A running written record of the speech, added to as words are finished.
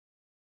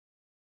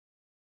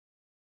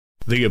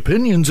The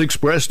opinions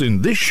expressed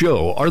in this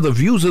show are the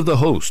views of the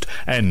host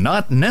and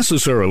not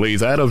necessarily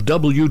that of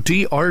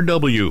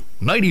WTRW,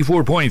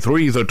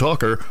 94.3 The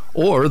Talker,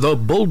 or the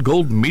Bold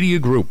Gold Media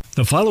Group.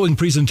 The following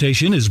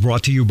presentation is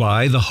brought to you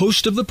by the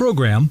host of the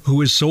program,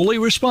 who is solely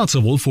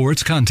responsible for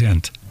its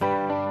content.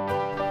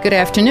 Good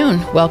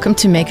afternoon. Welcome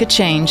to Make a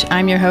Change.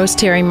 I'm your host,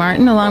 Terry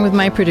Martin, along with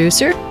my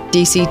producer,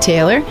 DC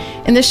Taylor,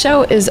 and the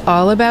show is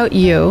all about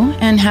you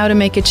and how to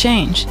make a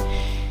change.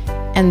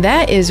 And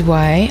that is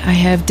why I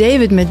have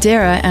David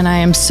Madeira, and I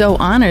am so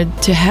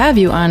honored to have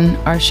you on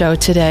our show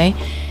today,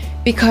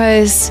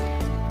 because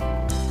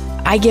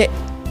I get,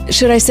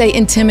 should I say,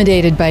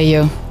 intimidated by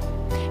you.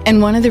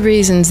 And one of the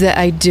reasons that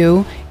I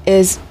do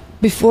is,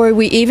 before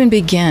we even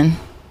begin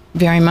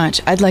very much,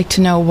 I'd like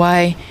to know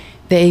why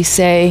they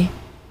say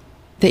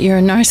that you're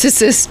a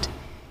narcissist.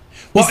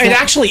 Well,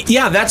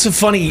 that's a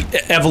funny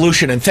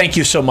evolution, and thank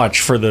you so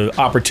much for the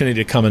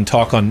opportunity to come and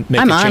talk on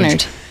Make a Change. I'm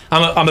honored.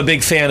 I'm a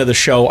big fan of the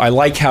show. I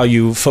like how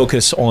you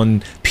focus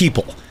on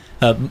people.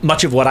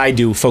 Much of what I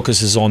do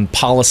focuses on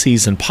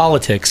policies and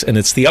politics, and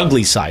it's the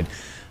ugly side.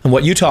 And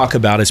what you talk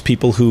about is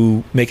people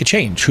who make a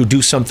change, who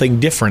do something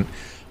different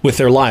with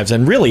their lives.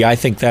 And really, I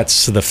think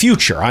that's the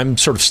future. I'm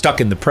sort of stuck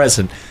in the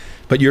present,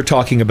 but you're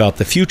talking about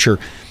the future.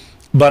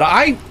 But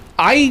I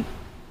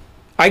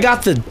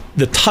got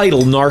the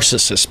title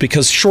narcissist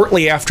because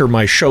shortly after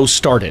my show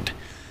started,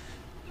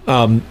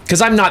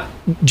 because I'm not,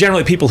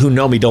 generally people who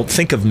know me don't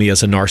think of me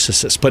as a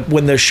narcissist, but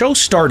when the show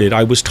started,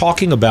 I was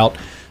talking about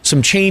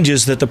some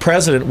changes that the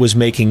president was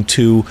making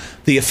to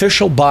the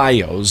official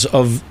bios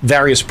of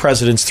various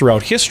presidents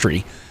throughout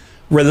history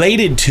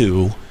related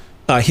to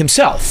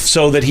himself.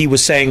 So that he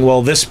was saying,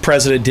 well, this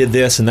president did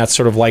this, and that's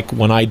sort of like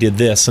when I did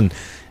this. And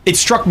it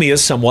struck me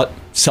as somewhat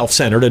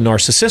self-centered and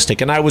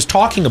narcissistic. And I was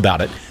talking about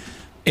it.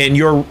 And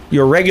your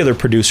regular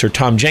producer,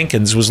 Tom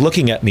Jenkins, was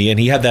looking at me, and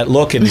he had that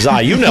look in his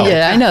eye. You know.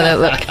 Yeah, I know that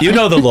look. You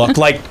know the look.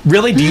 Like,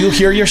 really, do you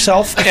hear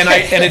yourself? And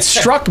it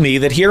struck me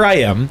that here I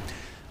am,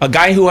 a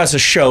guy who has a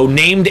show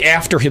named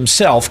after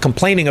himself,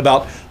 complaining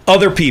about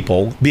other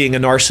people being a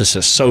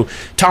narcissist. So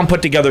Tom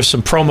put together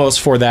some promos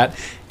for that,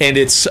 and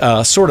it's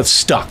sort of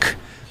stuck.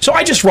 So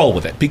I just roll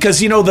with it. Because,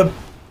 you know,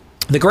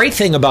 the great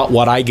thing about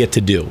what I get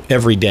to do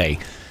every day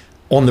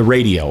on the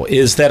radio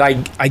is that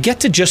I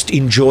get to just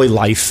enjoy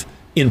life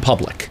in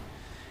public,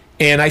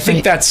 and I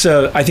think that's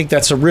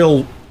a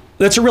real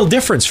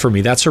difference for me.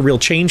 That's a real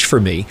change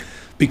for me,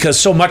 because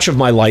so much of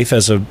my life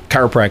as a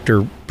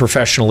chiropractor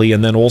professionally,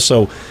 and then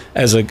also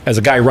as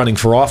a guy running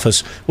for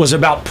office, was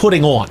about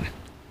putting on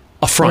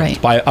a front,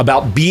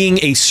 about being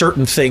a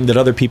certain thing that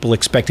other people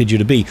expected you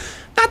to be.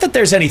 Not that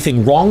there's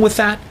anything wrong with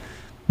that,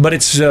 but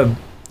it's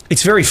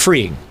very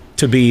freeing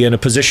to be in a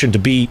position to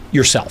be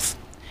yourself.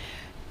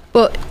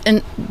 Well,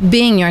 and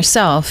being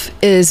yourself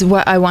is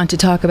what I want to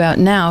talk about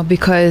now,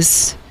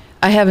 because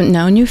I haven't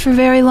known you for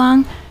very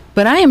long,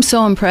 but I am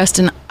so impressed,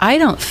 and I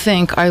don't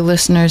think our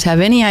listeners have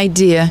any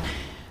idea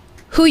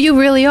who you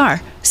really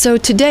are. So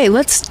today,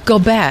 let's go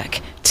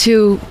back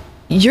to,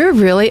 you're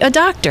really a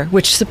doctor,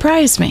 which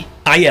surprised me.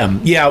 I am.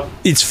 Yeah,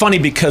 it's funny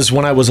because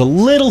when I was a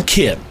little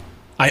kid,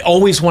 I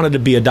always wanted to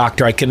be a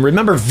doctor. I can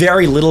remember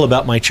very little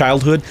about my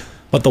childhood,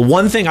 but the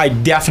one thing I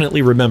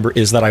definitely remember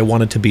is that I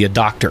wanted to be a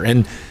doctor.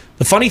 And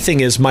the funny thing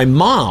is, my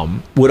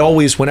mom would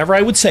always, whenever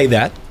I would say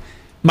that,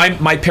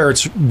 my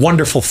parents,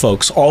 wonderful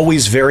folks,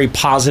 always very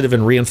positive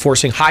and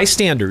reinforcing, high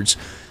standards,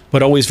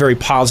 but always very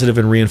positive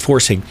and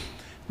reinforcing.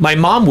 My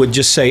mom would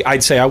just say,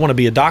 I'd say, I want to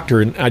be a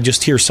doctor, and I'd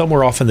just hear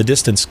somewhere off in the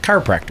distance,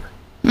 chiropractor.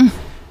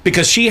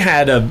 Because she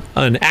had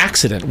an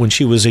accident when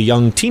she was a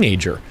young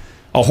teenager,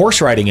 a horse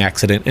riding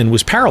accident, and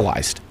was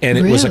paralyzed. And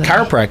it was a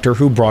chiropractor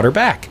who brought her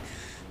back.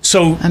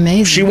 So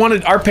amazing. She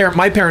wanted,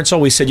 my parents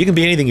always said, you can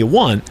be anything you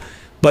want,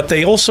 but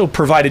they also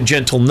provided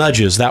gentle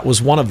nudges. That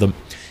was one of them.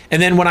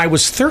 And then when I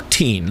was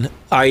 13,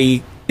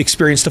 I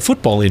experienced a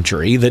football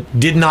injury that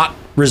did not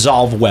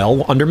resolve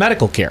well under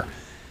medical care.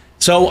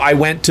 So I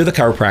went to the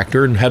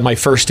chiropractor and had my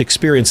first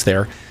experience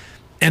there.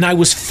 And I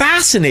was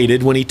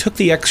fascinated when he took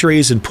the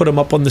x-rays and put them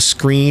up on the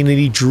screen, and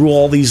he drew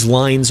all these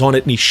lines on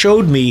it, and he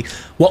showed me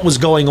what was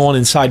going on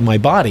inside my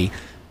body.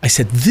 I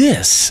said,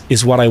 this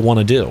is what I want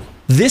to do.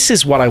 This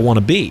is what I want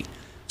to be.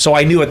 So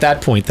I knew at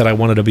that point that I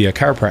wanted to be a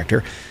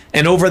chiropractor.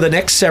 And over the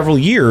next several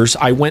years,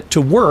 I went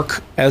to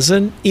work as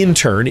an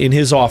intern in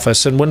his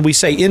office. And when we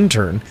say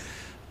intern,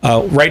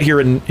 right here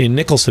in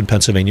Nicholson,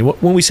 Pennsylvania,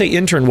 when we say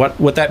intern,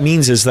 what that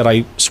means is that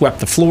I swept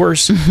the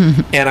floors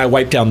and I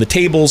wiped down the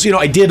tables. You know,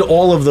 I did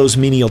all of those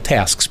menial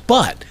tasks.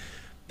 But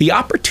the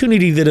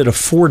opportunity that it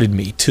afforded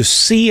me to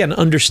see and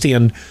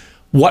understand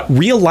what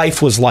real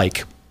life was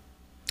like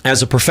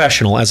as a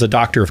professional, as a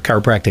doctor of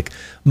chiropractic,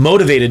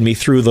 motivated me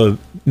through the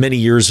many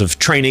years of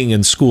training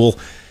and school.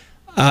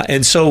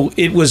 And so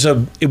it was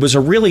a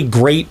really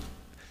great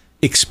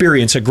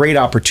experience, a great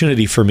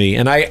opportunity for me.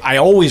 And I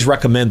always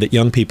recommend that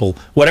young people,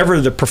 whatever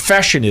the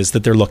profession is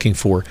that they're looking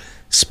for,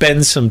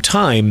 spend some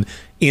time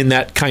in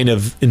that kind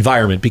of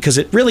environment, because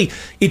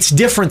it's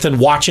different than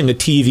watching a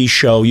TV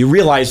show. You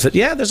realize that,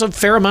 yeah, there's a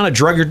fair amount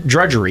of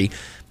drudgery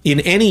in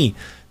any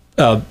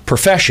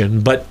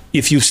profession. But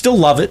if you still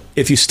love it,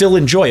 if you still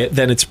enjoy it,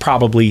 then it's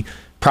probably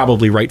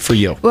right for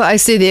you. Well, I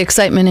see the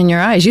excitement in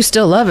your eyes. You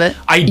still love it.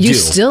 I do. You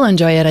still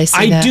enjoy it.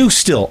 I do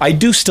still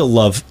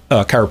love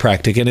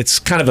chiropractic, and it's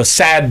kind of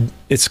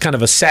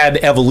a sad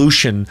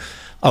evolution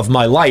of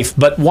my life,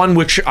 but one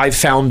which I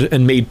found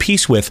and made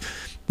peace with.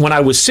 When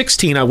I was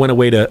 16, I went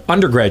away to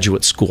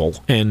undergraduate school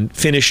and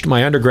finished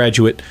my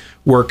undergraduate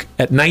work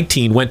at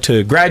 19, went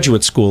to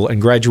graduate school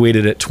and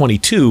graduated at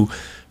 22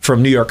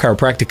 from New York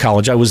Chiropractic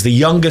College. I was the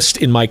youngest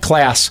in my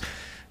class,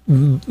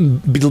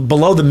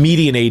 below the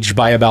median age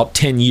by about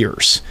 10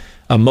 years.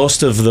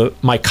 Most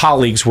of my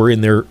colleagues were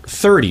in their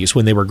 30s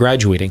when they were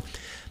graduating.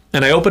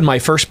 And I opened my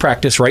first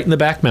practice right in the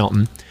back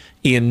mountain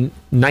in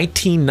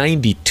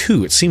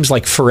 1992. It seems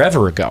like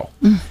forever ago.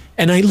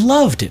 And I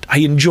loved it. I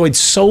enjoyed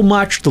so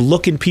much the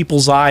look in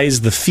people's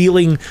eyes, the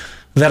feeling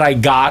that I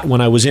got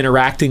when I was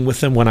interacting with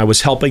them, when I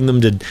was helping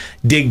them to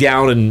dig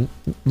down and,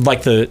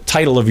 like the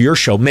title of your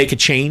show, make a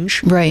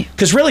change. Right.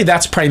 Because really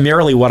that's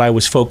primarily what I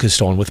was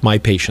focused on with my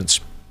patients.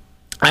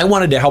 I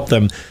wanted to help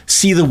them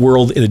see the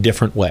world in a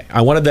different way.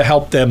 I wanted to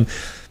help them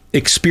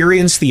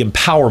experience the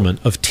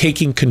empowerment of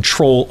taking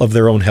control of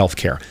their own health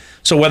care.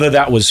 So whether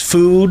that was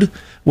food,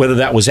 whether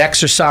that was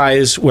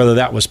exercise, whether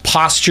that was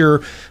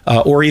posture,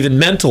 or even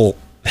mental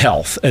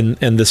health and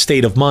the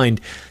state of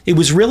mind, it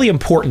was really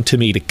important to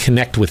me to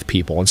connect with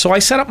people. And so I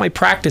set up my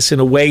practice in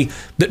a way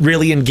that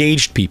really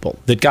engaged people,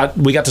 we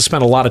got to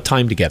spend a lot of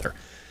time together.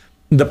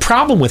 The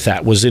problem with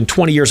that was in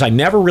 20 years, I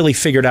never really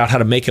figured out how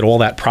to make it all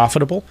that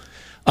profitable.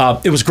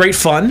 It was great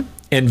fun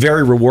and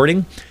very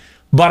rewarding,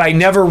 but I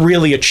never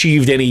really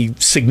achieved any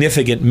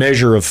significant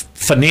measure of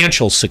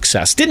financial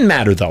success. Didn't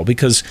matter, though,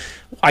 because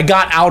I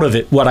got out of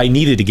it what I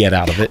needed to get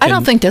out of it. I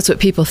don't think that's what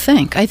people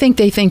think. I think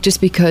they think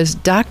just because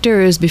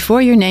doctor is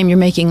before your name, you're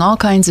making all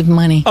kinds of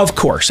money. Of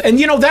course. And,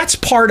 that's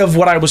part of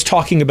what I was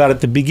talking about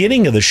at the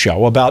beginning of the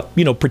show about,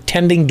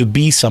 pretending to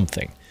be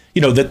something.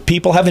 That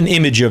people have an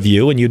image of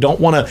you and you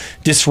don't want to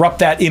disrupt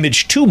that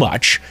image too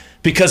much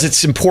because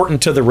it's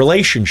important to the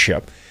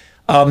relationship.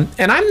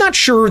 And I'm not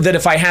sure that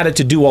if I had it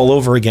to do all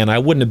over again, I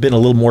wouldn't have been a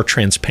little more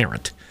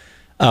transparent,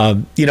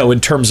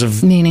 in terms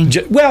of meaning.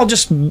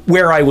 Just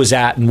where I was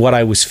at and what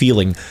I was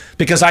feeling,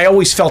 because I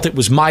always felt it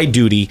was my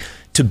duty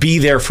to be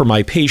there for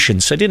my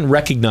patients. I didn't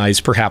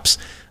recognize perhaps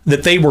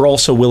that they were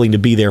also willing to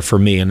be there for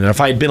me. And if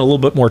I had been a little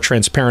bit more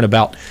transparent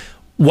about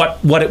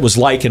what it was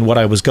like and what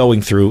I was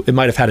going through, it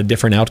might have had a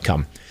different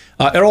outcome.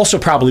 It also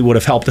probably would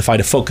have helped if I'd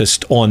have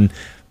focused on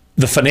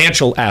the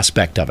financial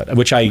aspect of it,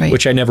 which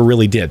I never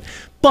really did.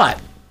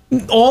 But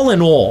all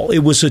in all, it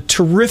was a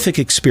terrific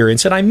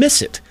experience, and I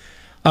miss it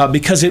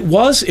because it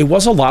was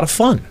a lot of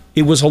fun.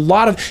 It was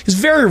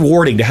very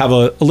rewarding to have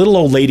a little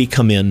old lady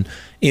come in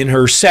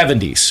her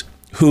 70s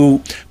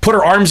who put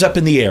her arms up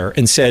in the air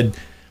and said,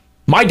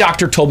 "My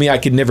doctor told me I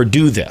could never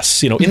do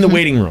this, in the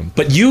waiting room,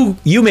 but you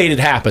made it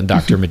happen,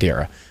 Dr.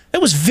 Madeira." It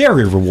was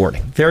very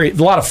rewarding, a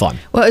lot of fun.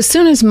 Well, as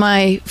soon as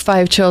my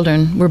 5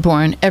 children were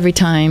born, every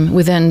time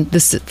within the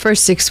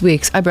first 6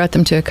 weeks, I brought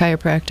them to a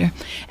chiropractor.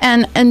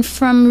 And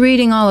from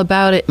reading all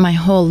about it my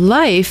whole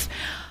life,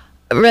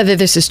 whether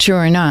this is true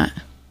or not,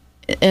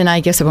 and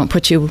I guess I won't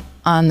put you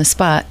on the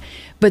spot,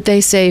 but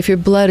they say if your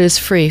blood is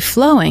free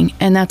flowing,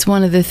 and that's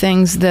one of the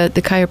things that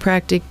the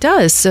chiropractic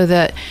does, so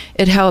that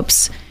it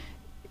helps.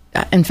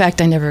 In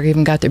fact, I never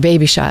even got their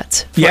baby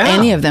shots for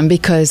any of them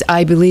because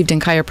I believed in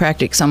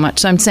chiropractic so much.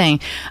 So I'm saying,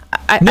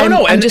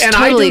 I'm just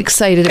totally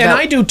excited about it. And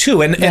I do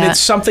too. And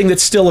it's something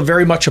that's still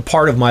very much a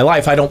part of my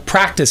life. I don't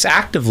practice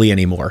actively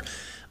anymore,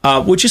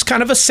 which is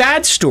kind of a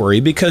sad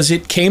story because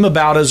it came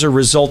about as a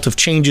result of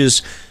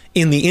changes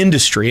in the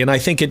industry. And I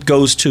think it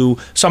goes to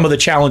some of the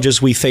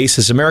challenges we face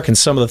as Americans,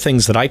 some of the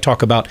things that I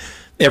talk about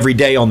every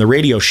day on the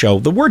radio show.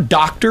 The word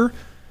doctor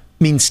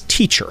means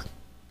teacher.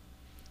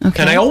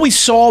 Okay. And I always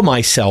saw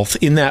myself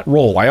in that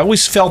role. I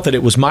always felt that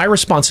it was my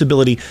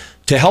responsibility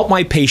to help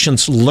my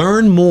patients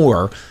learn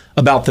more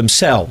about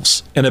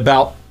themselves and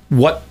about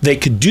what they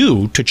could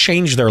do to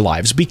change their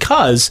lives,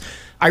 because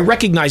I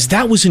recognized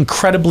that was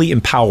incredibly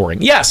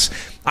empowering. Yes,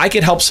 I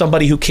could help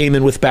somebody who came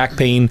in with back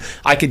pain.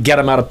 I could get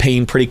them out of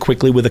pain pretty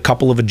quickly with a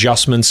couple of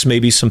adjustments,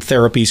 maybe some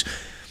therapies.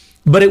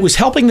 But it was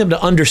helping them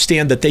to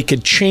understand that they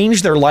could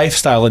change their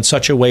lifestyle in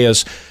such a way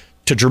as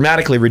to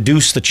dramatically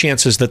reduce the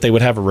chances that they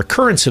would have a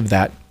recurrence of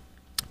that.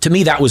 To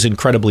me, that was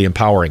incredibly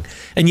empowering.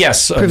 And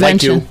yes,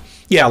 like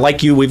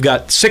you, we've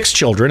got 6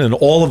 children, and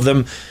all of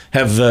them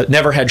have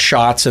never had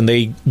shots, and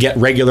they get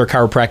regular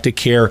chiropractic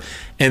care,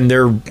 and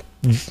they're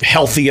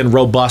healthy and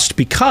robust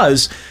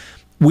because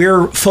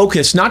we're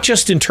focused not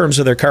just in terms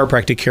of their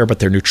chiropractic care, but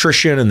their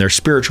nutrition and their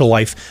spiritual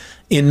life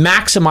in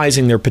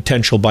maximizing their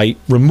potential by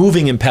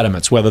removing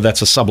impediments, whether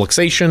that's a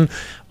subluxation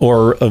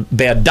or a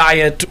bad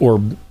diet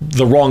or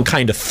the wrong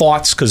kind of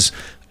thoughts, because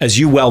as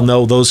you well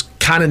know, those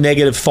kind of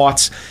negative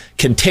thoughts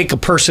can take a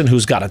person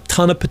who's got a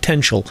ton of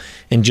potential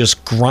and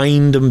just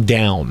grind them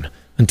down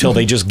until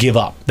they just give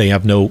up. They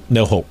have no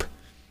hope.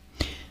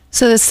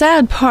 So the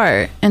sad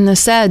part and the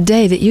sad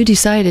day that you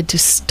decided to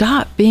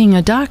stop being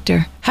a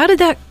doctor, how did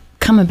that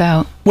come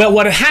about? Well,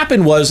 what had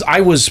happened was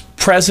I was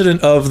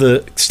president of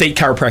the State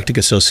Chiropractic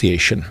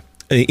Association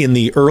in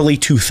the early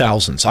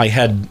 2000s. I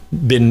had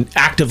been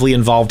actively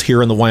involved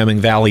here in the Wyoming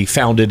Valley,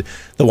 founded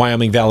the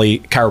Wyoming Valley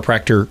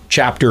Chiropractor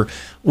chapter.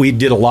 We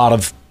did a lot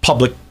of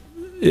public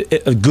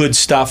good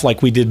stuff,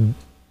 like we did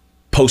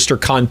poster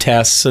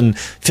contests and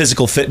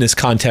physical fitness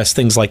contests,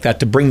 things like that,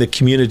 to bring the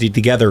community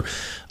together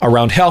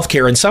around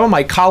healthcare. And some of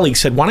my colleagues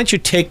said, why don't you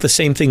take the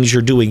same things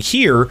you're doing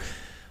here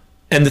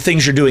and the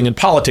things you're doing in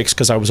politics,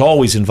 because I was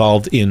always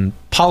involved in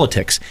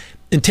politics,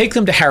 and take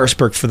them to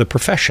Harrisburg for the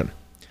profession.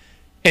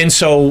 And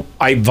so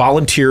I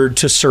volunteered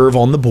to serve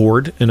on the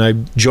board, and I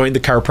joined the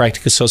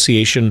Chiropractic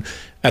Association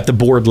at the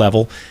board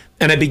level,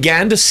 and I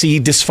began to see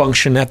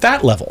dysfunction at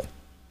that level.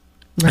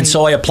 Right. And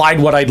so I applied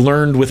what I'd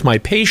learned with my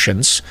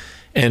patients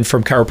and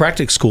from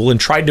chiropractic school and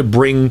tried to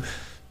bring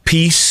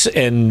peace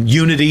and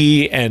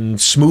unity and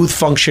smooth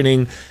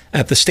functioning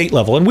at the state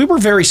level. And we were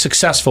very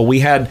successful. We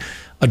had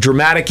a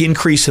dramatic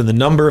increase in the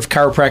number of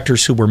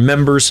chiropractors who were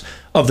members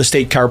of the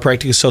State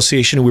Chiropractic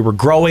Association. We were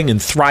growing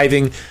and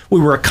thriving.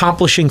 We were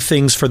accomplishing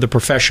things for the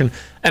profession.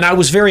 And I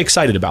was very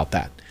excited about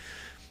that.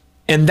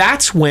 And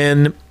that's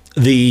when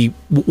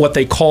what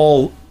they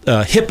call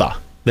HIPAA,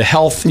 the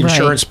Health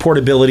Insurance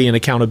Portability and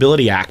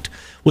Accountability Act,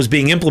 was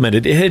being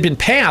implemented. It had been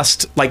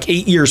passed like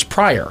 8 years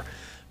prior,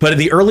 but in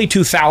the early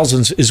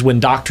 2000s is when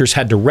doctors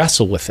had to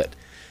wrestle with it.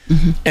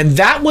 Mm-hmm. And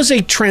that was a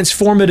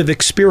transformative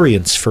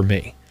experience for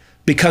me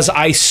because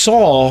I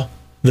saw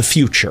the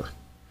future.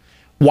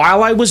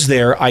 While I was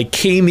there, I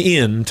came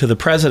into the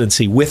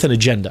presidency with an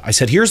agenda. I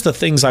said, here's the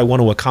things I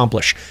want to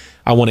accomplish.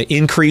 I want to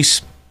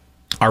increase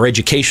our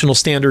educational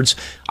standards.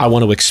 I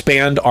want to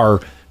expand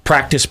our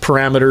practice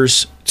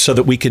parameters so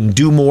that we can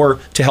do more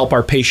to help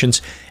our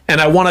patients. And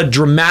I want to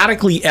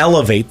dramatically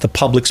elevate the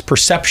public's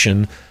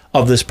perception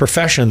of this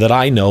profession that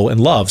I know and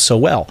love so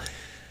well.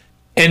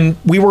 And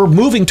we were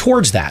moving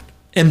towards that.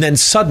 And then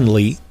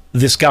suddenly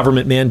this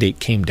government mandate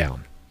came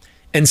down.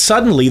 And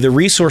suddenly the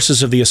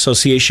resources of the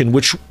association,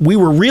 which we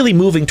were really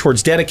moving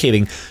towards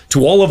dedicating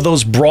to all of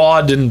those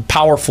broad and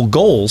powerful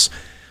goals,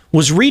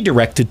 was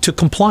redirected to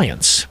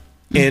compliance.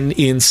 And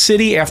in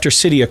city after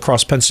city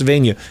across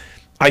Pennsylvania,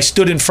 I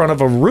stood in front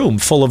of a room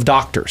full of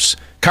doctors,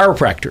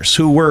 chiropractors,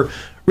 who were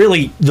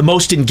really the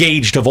most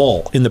engaged of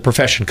all in the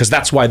profession, because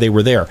that's why they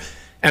were there.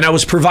 And I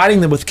was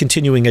providing them with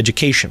continuing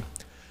education.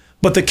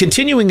 But the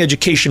continuing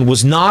education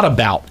was not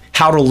about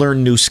how to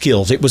learn new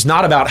skills. It was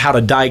not about how to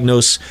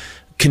diagnose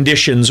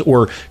conditions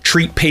or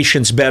treat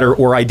patients better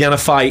or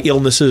identify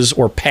illnesses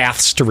or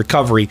paths to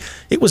recovery.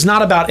 It was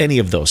not about any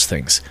of those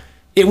things.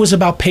 It was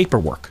about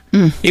paperwork.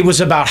 It was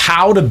about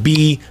how to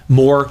be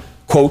more,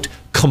 quote,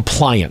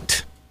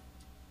 compliant.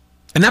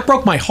 And that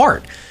broke my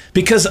heart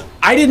because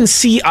I didn't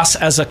see us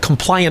as a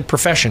compliant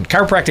profession.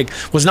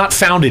 Chiropractic was not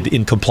founded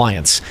in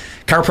compliance.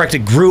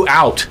 Chiropractic grew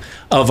out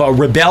of a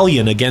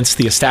rebellion against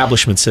the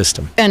establishment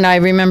system. And I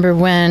remember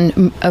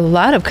when a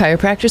lot of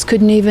chiropractors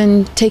couldn't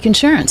even take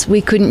insurance.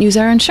 We couldn't use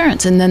our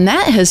insurance. And then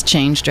that has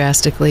changed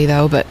drastically,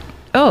 though. But,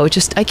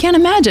 I can't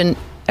imagine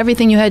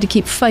everything you had to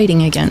keep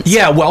fighting against.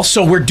 Yeah, well,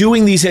 so we're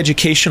doing these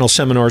educational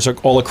seminars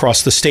all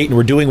across the state, and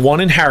we're doing one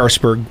in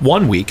Harrisburg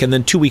 1 week, and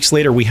then 2 weeks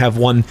later we have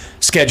one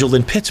scheduled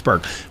in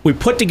Pittsburgh. We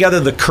put together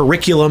the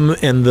curriculum,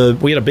 and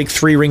we had a big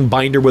 3-ring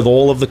binder with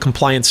all of the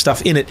compliance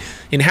stuff in it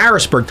in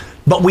Harrisburg,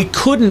 but we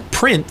couldn't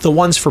print the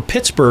ones for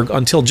Pittsburgh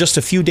until just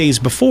a few days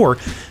before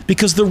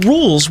because the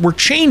rules were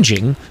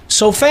changing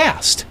so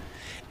fast.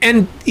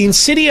 And in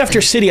city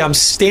after city, I'm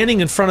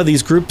standing in front of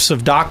these groups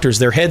of doctors,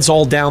 their heads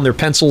all down, their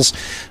pencils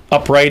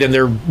upright, and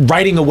they're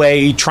writing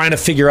away, trying to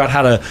figure out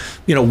how to,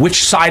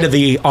 which side of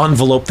the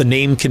envelope the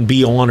name can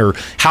be on or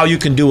how you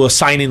can do a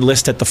sign-in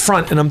list at the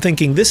front. And I'm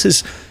thinking, this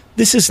is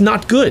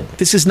not good.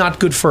 This is not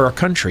good for our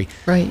country.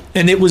 Right.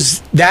 And it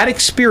was that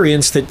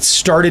experience that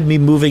started me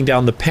moving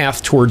down the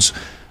path towards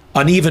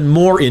an even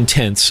more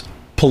intense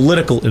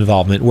political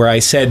involvement where I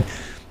said,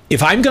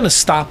 if I'm going to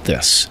stop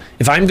this,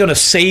 if I'm going to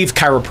save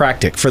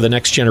chiropractic for the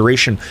next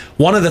generation,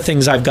 one of the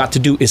things I've got to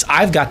do is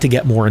I've got to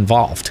get more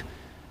involved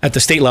at the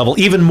state level,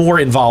 even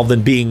more involved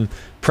than being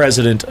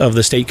president of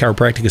the State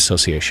Chiropractic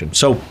Association.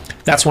 So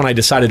that's when I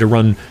decided to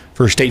run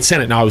for state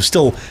senate. Now, I was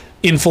still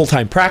in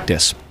full-time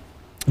practice,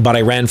 but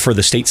I ran for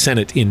the state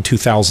senate in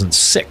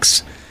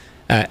 2006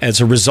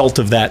 as a result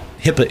of that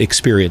HIPAA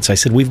experience. I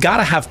said, we've got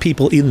to have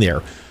people in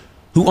there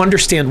who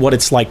understand what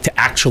it's like to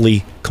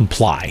actually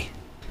comply.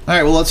 All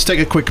right, well, let's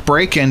take a quick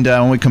break, and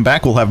when we come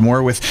back, we'll have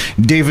more with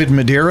David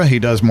Madeira. He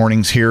does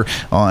mornings here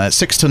at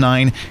 6 to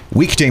 9,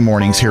 weekday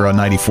mornings here on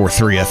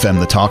 94.3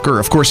 FM, The Talker.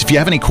 Of course, if you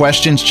have any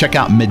questions, check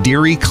out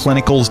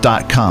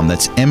MederiClinicals.com.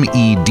 That's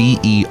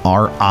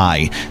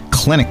MEDERI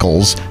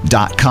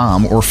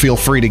clinicals.com, or feel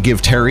free to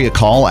give Terry a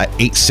call at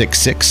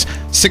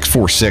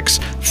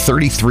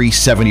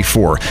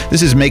 866-646-3374.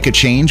 This is Make a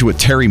Change with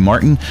Terry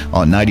Martin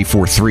on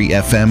 94.3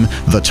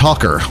 FM, The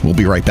Talker. We'll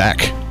be right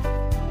back.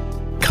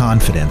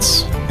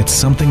 Confidence. It's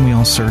something we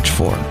all search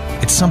for.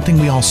 It's something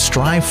we all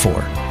strive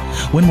for.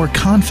 When we're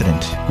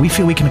confident, we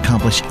feel we can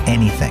accomplish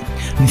anything.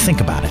 I mean,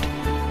 think about it.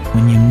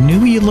 When you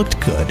knew you looked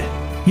good,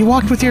 You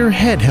walked with your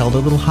head held a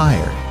little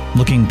higher.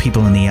 Looking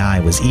people in the eye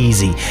was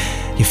easy.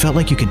 You felt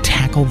like you could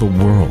tackle the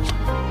world.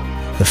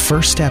 The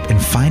first step in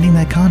finding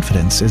that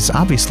confidence is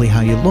obviously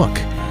how you look.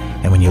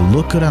 And when you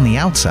look good on the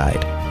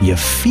outside, you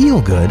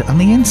feel good on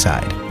the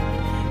inside.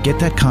 Get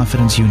that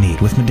confidence you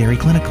need with Madeira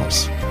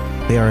Clinicals.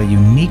 They are a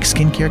unique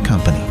skincare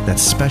company that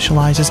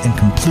specializes in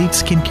complete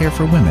skincare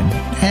for women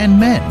and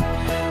men.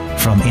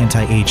 From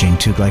anti-aging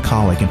to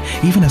glycolic and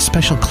even a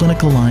special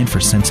clinical line for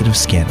sensitive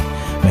skin,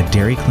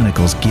 Madeira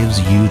Clinicals gives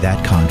you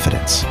that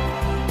confidence.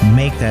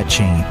 Make that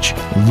change.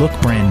 Look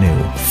brand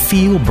new.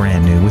 Feel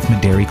brand new with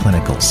Madeira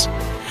Clinicals.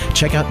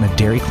 Check out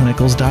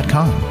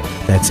MadeiraClinicals.com.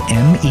 That's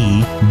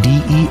MEDERI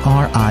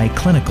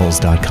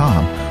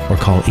Clinicals.com or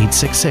call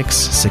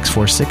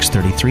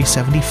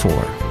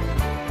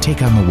 866-646-3374.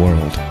 Take on the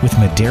world with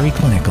Madeira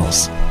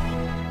Clinicals.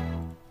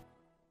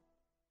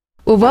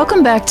 Well,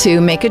 welcome back to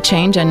Make a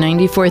Change on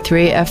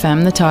 94.3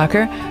 FM, The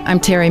Talker. I'm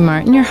Terry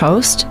Martin, your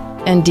host,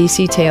 and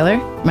DC Taylor,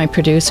 my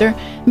producer.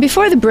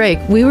 Before the break,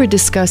 we were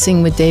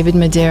discussing with David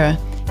Madeira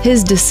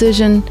his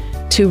decision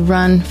to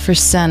run for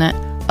Senate,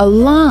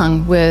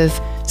 along with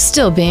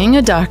still being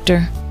a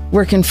doctor,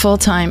 working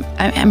full-time.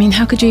 I mean,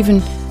 how could you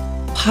even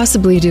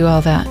possibly do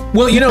all that?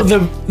 Well, you know,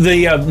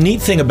 the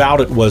neat thing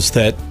about it was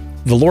that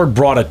the Lord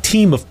brought a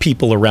team of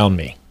people around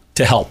me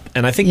to help.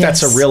 And I think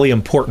that's a really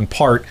important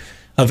part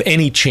of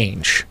any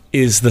change,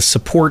 is the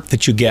support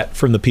that you get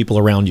from the people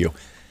around you.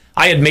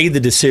 I had made the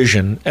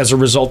decision as a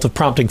result of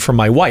prompting from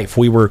my wife.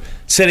 We were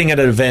sitting at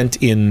an event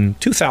in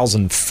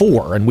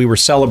 2004, and we were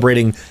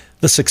celebrating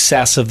the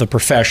success of the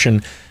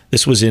profession.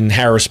 This was in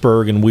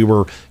Harrisburg, and we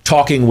were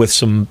talking with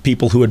some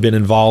people who had been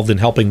involved in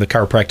helping the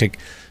Chiropractic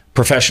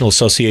Professional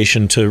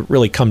Association to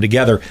really come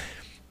together.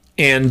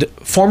 And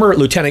former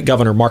Lieutenant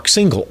Governor Mark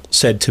Singal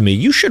said to me,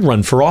 "You should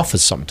run for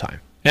office sometime."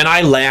 And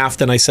I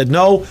laughed, and I said,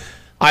 "No,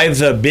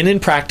 I've been in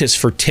practice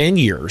for 10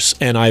 years,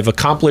 and I've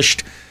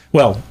accomplished,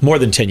 well, more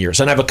than 10 years,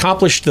 and I've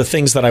accomplished the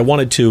things that I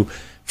wanted to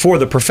for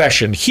the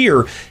profession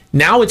here.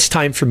 Now it's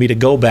time for me to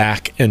go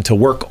back and to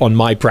work on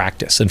my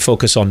practice and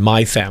focus on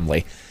my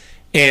family."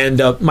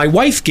 And my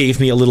wife gave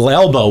me a little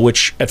elbow,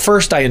 which at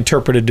first I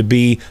interpreted to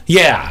be,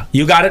 "Yeah,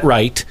 you got it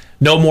right.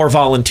 No more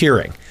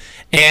volunteering."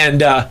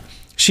 And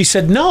she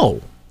said, "No,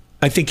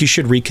 I think you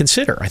should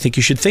reconsider. I think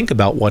you should think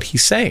about what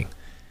he's saying."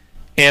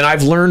 And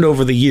I've learned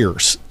over the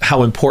years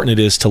how important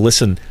it is to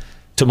listen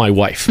to my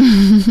wife.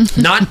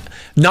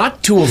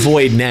 not to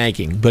avoid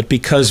nagging, but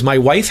because my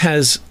wife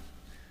has,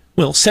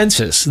 well,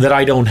 senses that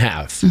I don't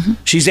have. Mm-hmm.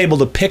 She's able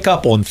to pick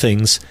up on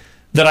things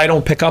that I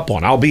don't pick up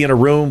on. I'll be in a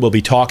room, we'll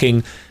be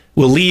talking,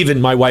 we'll leave,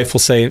 and my wife will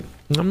say,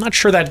 "I'm not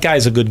sure that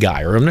guy's a good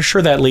guy," or "I'm not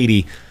sure that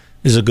lady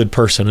is a good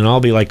person." And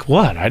I'll be like,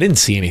 "What? I didn't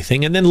see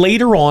anything." And then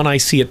later on, I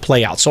see it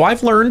play out. So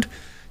I've learned,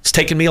 it's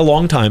taken me a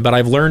long time, but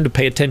I've learned to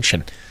pay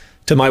attention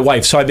to my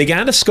wife. So I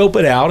began to scope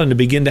it out and to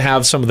begin to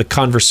have some of the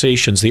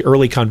conversations, the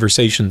early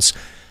conversations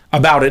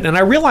about it. And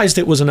I realized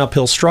it was an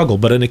uphill struggle,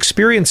 but an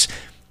experience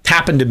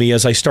happened to me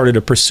as I started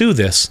to pursue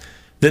this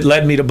that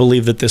led me to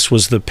believe that this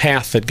was the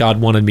path that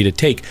God wanted me to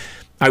take.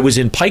 I was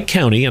in Pike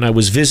County, and I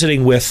was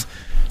visiting with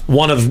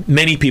one of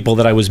many people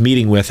that I was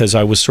meeting with as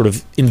I was sort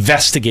of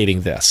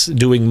investigating this,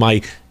 doing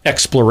my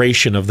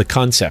exploration of the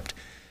concept.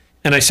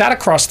 And I sat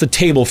across the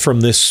table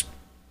from this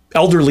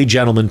elderly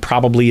gentleman,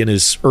 probably in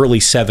his early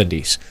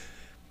 70s.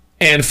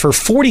 And for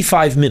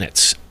 45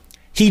 minutes,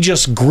 he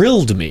just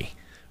grilled me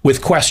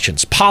with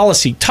questions,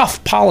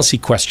 tough policy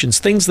questions,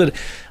 things that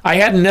I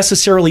hadn't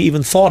necessarily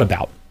even thought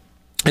about.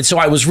 And so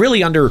I was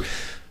really under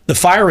the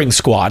firing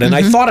squad. And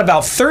I thought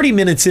about 30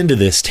 minutes into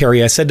this,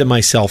 Terry, I said to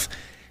myself,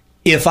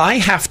 if I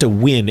have to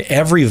win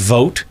every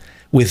vote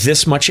with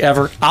this much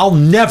effort, I'll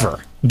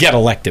never get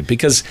elected,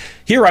 because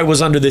here I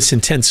was under this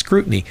intense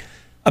scrutiny.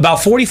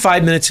 About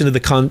 45 minutes into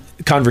the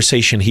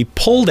conversation, he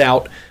pulled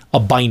out a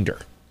binder.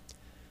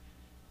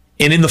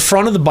 And in the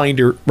front of the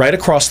binder, right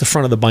across the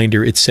front of the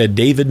binder, it said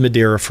David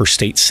Madeira for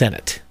State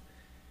Senate.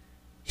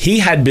 He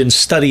had been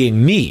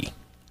studying me,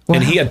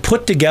 and he had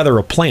put together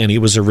a plan. He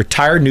was a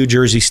retired New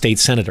Jersey state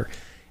senator,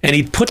 and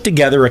he'd put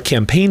together a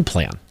campaign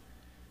plan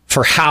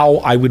for how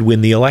I would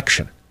win the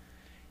election.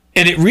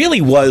 And it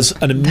really was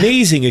an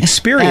amazing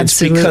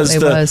experience,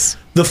 because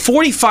the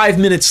 45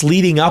 minutes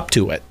leading up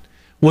to it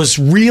was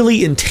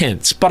really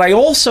intense. But I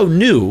also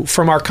knew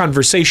from our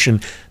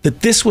conversation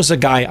that this was a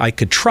guy I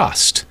could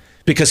trust,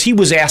 because he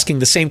was asking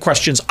the same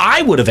questions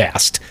I would have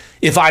asked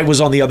if I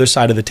was on the other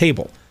side of the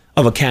table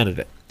of a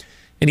candidate.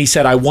 And he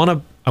said, I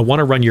want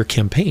to run your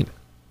campaign.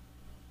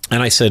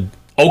 And I said,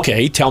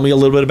 "Okay, tell me a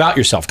little bit about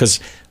yourself," because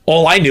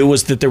all I knew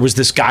was that there was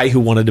this guy who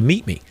wanted to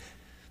meet me.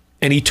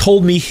 And he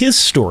told me his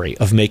story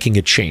of making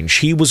a change.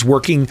 He was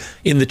working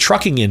in the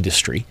trucking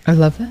industry. I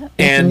love that.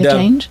 Making a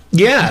change?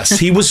 Yes,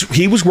 he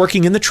was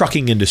working in the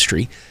trucking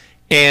industry,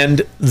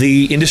 and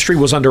the industry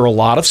was under a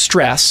lot of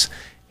stress.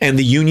 and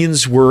the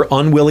unions were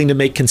unwilling to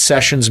make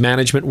concessions.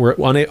 Management were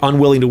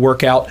unwilling to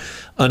work out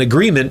an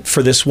agreement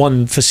for this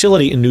one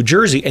facility in New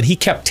Jersey. And he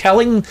kept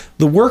telling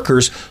the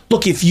workers,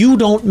 look, if you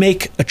don't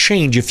make a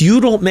change, if you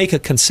don't make a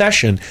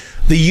concession,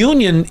 the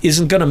union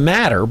isn't going to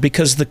matter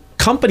because the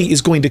company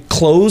is going to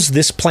close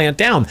this plant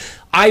down.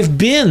 I've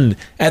been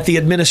at the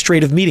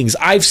administrative meetings.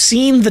 I've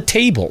seen the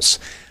tables.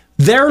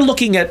 They're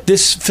looking at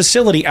this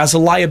facility as a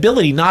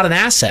liability, not an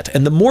asset.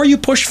 And the more you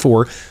push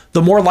for,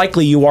 the more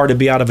likely you are to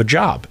be out of a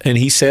job. And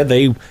he said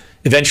they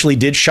eventually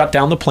did shut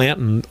down the plant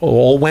and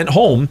all went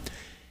home,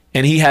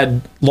 and he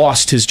had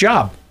lost his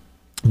job.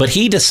 But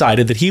he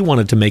decided that he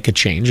wanted to make a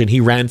change, and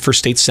he ran for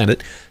state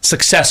senate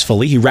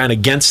successfully. He ran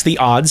against the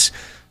odds,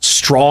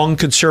 strong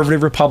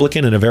conservative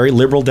Republican in a very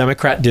liberal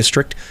Democrat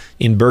district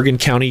in Bergen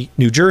County,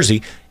 New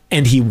Jersey,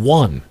 and he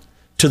won,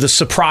 to the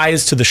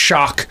surprise, to the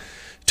shock,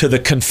 to the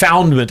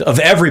confoundment of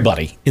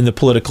everybody in the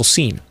political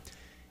scene.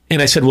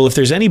 And I said, well, if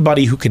there's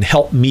anybody who can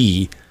help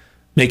me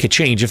make a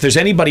change, if there's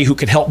anybody who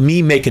can help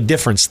me make a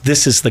difference,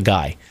 this is the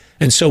guy.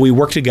 And so we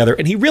worked together,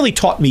 and he really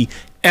taught me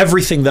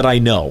everything that I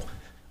know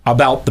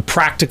about the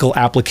practical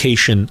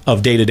application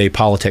of day-to-day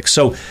politics.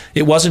 So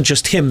it wasn't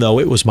just him, though.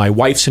 It was my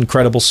wife's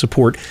incredible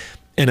support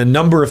and a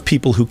number of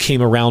people who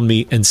came around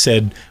me and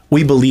said,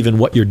 we believe in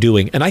what you're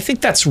doing. And I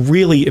think that's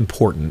really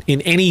important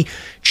in any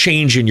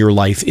change in your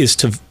life, is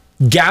to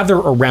gather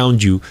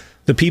around you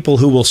the people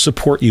who will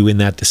support you in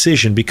that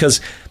decision,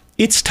 because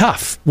it's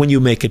tough when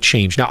you make a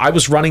change. Now, I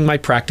was running my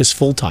practice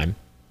full-time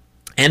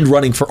and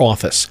running for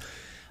office.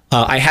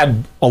 I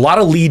had a lot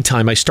of lead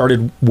time. I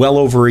started well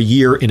over a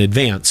year in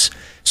advance,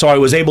 so I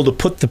was able to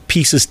put the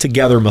pieces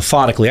together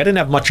methodically. I didn't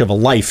have much of a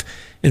life.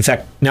 In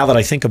fact, now that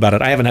I think about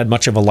it, I haven't had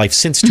much of a life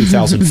since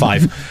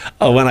 2005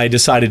 when I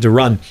decided to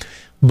run.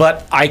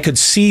 But I could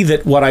see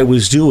that what I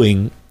was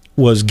doing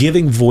was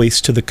giving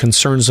voice to the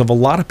concerns of a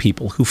lot of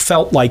people who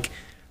felt like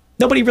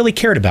nobody really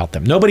cared about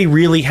them. Nobody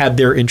really had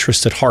their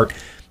interests at heart.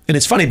 And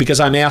it's funny because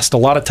I'm asked a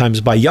lot of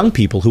times by young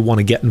people who want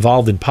to get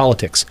involved in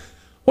politics,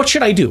 what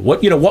should I do?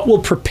 What will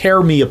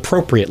prepare me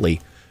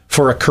appropriately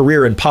for a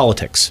career in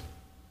politics?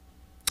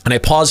 And I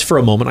pause for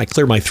a moment. I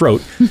clear my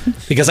throat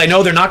because I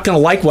know they're not going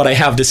to like what I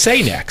have to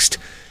say next.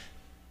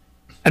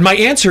 And my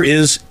answer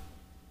is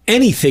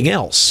anything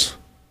else.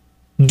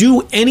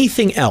 Do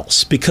anything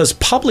else, because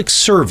public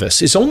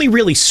service is only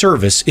really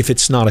service if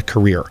it's not a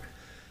career.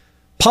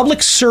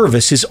 Public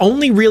service is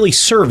only really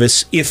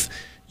service if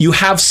you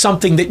have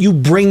something that you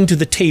bring to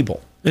the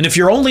table. And if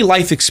your only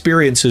life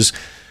experience is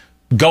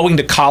going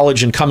to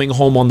college and coming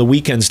home on the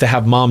weekends to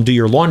have mom do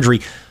your laundry,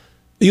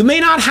 you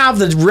may not have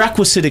the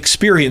requisite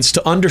experience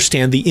to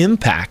understand the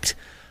impact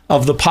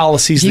of the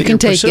policies that you're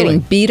pursuing. You can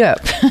take getting beat up.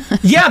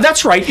 Yeah,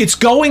 that's right. It's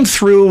going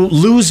through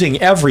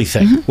losing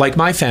everything, like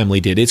my family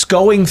did. It's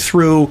going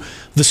through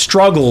the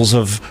struggles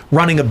of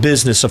running a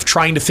business, of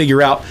trying to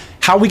figure out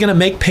how are we going to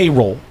make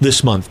payroll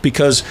this month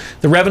because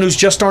the revenues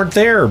just aren't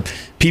there.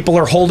 People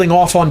are holding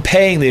off on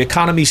paying. The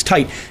economy's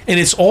tight. And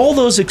it's all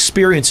those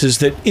experiences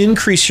that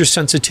increase your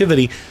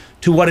sensitivity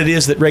to what it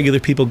is that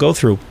regular people go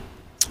through.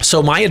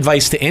 So my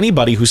advice to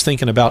anybody who's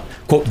thinking about,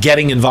 quote,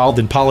 getting involved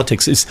in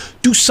politics is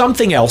do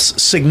something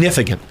else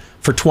significant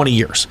for 20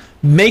 years.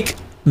 Make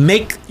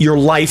your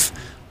life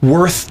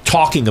worth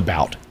talking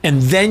about,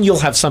 and then you'll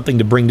have something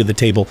to bring to the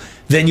table.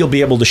 Then you'll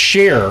be able to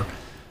share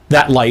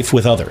that life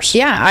with others.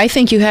 Yeah, I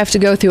think you have to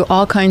go through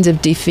all kinds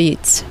of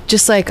defeats,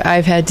 just like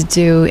I've had to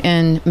do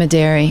in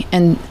Madeira.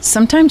 And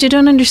sometimes you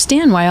don't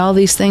understand why all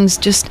these things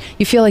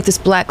you feel like this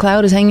black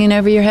cloud is hanging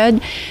over your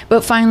head.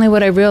 But finally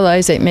what I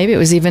realized, that maybe it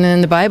was even in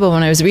the Bible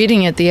when I was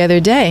reading it the other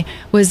day,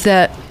 was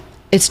that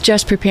it's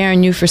just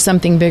preparing you for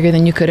something bigger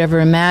than you could ever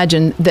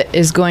imagine that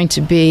is going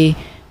to be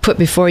put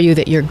before you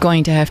that you're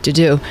going to have to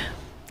do.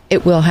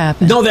 It will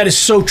happen. No, that is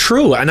so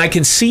true. And I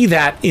can see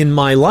that in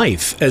my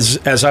life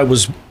as I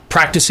was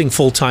practicing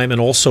full-time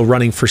and also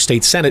running for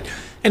state senate,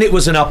 and it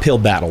was an uphill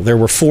battle. There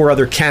were 4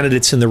 other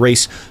candidates in the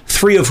race,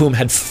 3 of whom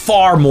had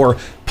far more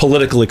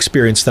political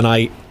experience than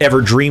I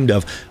ever dreamed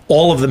of.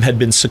 All of them had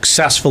been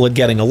successful at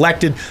getting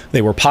elected.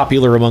 They were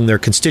popular among their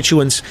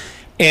constituents,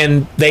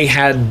 and they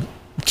had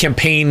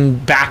campaign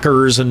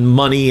backers and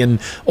money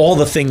and all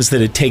the things that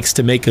it takes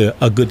to make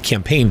a good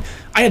campaign.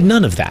 I had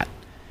none of that.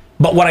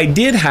 But what I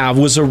did have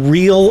was a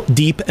real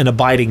deep and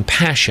abiding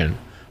passion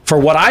for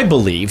what I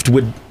believed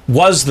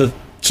was the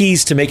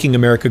keys to making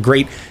America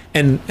great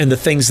and the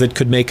things that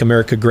could make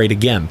America great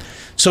again.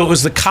 So it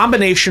was the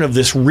combination of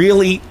this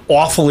really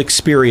awful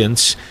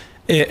experience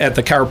at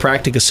the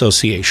Chiropractic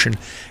Association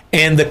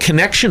and the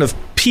connection of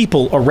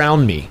people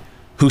around me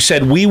who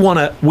said, we want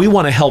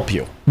to help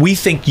you. We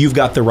think you've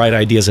got the right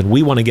ideas and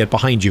we want to get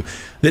behind you,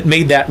 that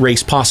made that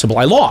race possible.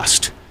 I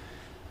lost,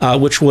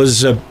 which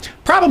was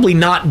probably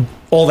not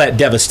all that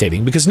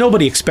devastating because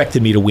nobody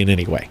expected me to win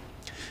anyway.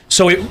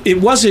 So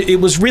it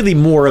was really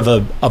more of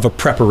a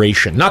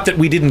preparation. Not that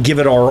we didn't give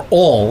it our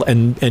all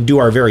and do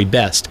our very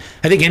best.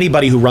 I think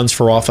anybody who runs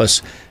for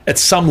office at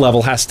some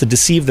level has to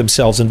deceive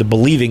themselves into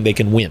believing they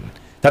can win.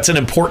 That's an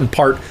important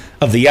part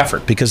of the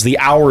effort because the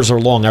hours are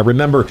long. I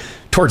remember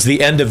towards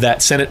the end of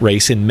that Senate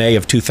race in May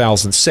of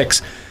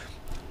 2006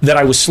 that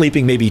I was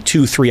sleeping maybe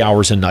 2-3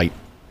 hours a night.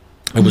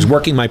 I was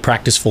working my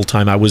practice full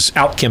time. I was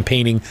out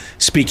campaigning,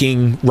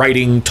 speaking,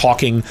 writing,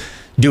 talking,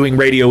 doing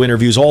radio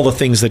interviews, all the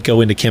things that go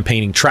into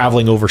campaigning,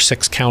 traveling over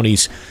 6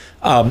 counties.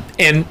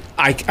 And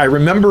I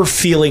remember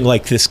feeling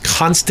like this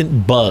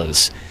constant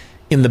buzz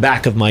in the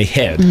back of my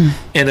head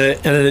and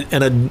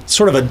a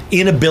sort of an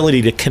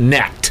inability to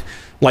connect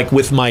like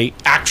with my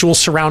actual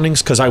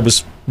surroundings because I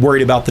was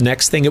worried about the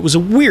next thing. It was a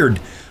weird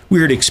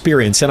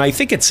experience. And I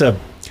think it's an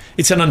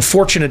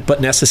unfortunate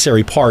but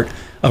necessary part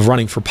of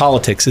running for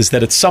politics is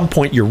that at some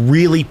point you're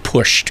really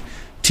pushed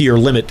to your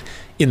limit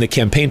in the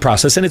campaign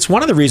process. And it's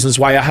one of the reasons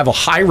why I have a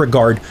high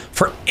regard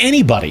for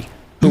anybody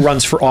who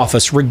runs for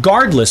office,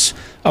 regardless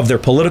of their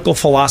political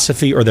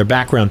philosophy or their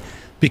background,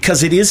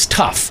 because it is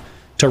tough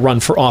to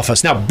run for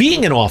office. Now,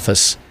 being in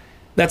office,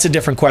 that's a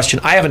different question.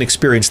 I haven't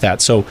experienced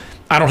that, so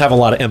I don't have a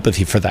lot of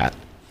empathy for that.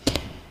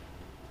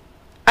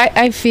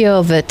 I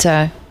feel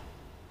that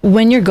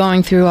when you're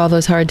going through all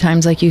those hard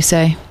times, like you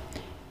say,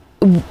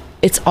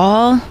 it's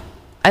all,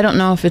 I don't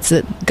know if it's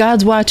that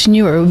God's watching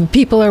you or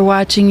people are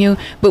watching you,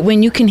 but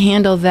when you can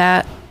handle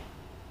that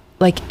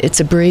like it's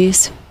a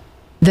breeze,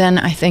 then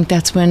I think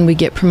that's when we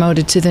get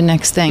promoted to the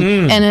next thing.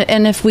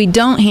 And if we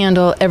don't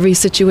handle every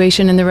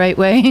situation in the right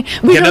way,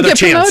 we don't get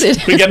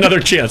promoted. We get another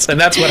chance. And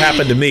that's what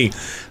happened to me.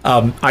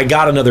 I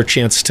got another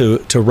chance to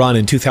run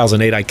in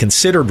 2008. I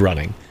considered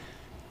running.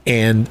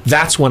 And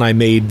that's when I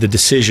made the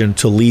decision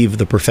to leave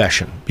the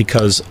profession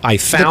because I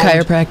found...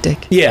 The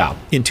chiropractic. Yeah.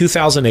 In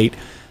 2008,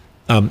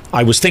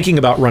 I was thinking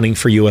about running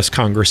for U.S.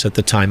 Congress at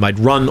the time. I'd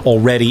run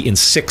already in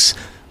 6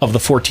 of the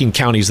 14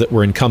 counties that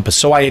were encompassed.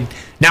 So I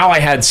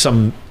had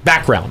some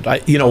background.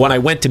 When I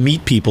went to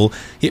meet people,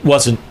 it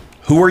wasn't,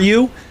 who are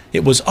you?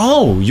 It was,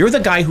 oh, you're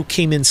the guy who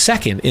came in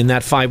second in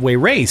that 5-way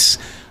race.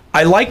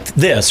 I liked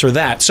this or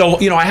that. So,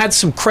 I had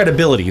some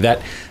credibility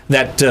that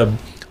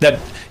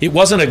it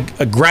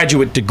wasn't a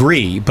graduate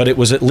degree, but it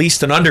was at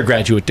least an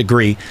undergraduate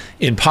degree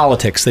in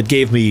politics that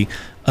gave me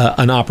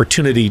an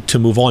opportunity to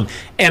move on.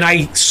 And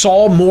I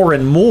saw more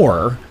and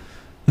more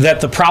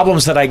that the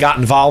problems that I got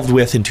involved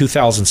with in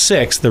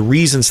 2006, the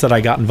reasons that I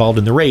got involved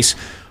in the race,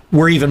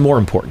 were even more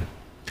important.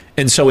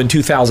 And so in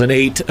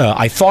 2008,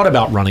 I thought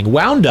about running,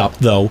 wound up,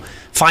 though,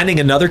 finding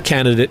another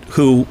candidate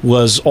who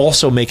was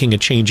also making a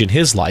change in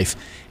his life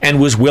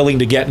and was willing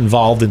to get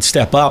involved and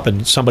step up,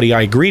 and somebody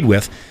I agreed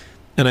with.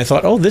 And I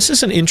thought, oh, this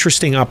is an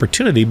interesting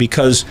opportunity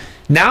because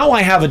now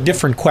I have a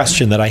different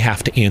question that I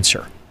have to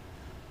answer.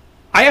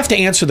 I have to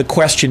answer the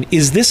question,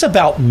 is this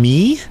about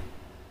me?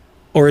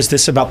 Or is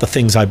this about the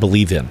things I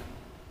believe in?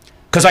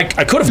 Because I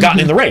could have gotten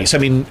in the race. I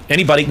mean,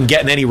 anybody can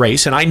get in any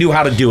race, and I knew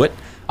how to do it.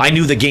 I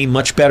knew the game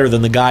much better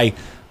than the guy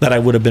that I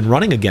would have been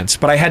running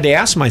against. But I had to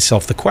ask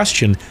myself the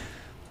question,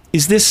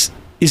 is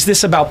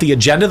this about the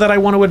agenda that I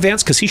want to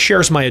advance? Because he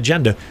shares my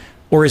agenda.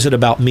 Or is it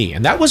about me?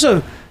 And that was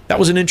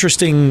an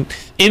interesting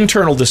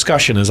internal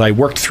discussion as I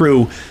worked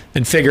through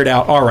and figured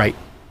out, all right,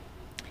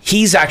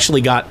 he's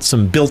actually got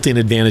some built-in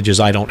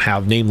advantages I don't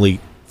have, namely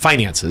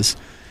finances.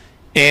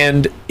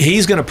 And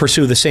he's going to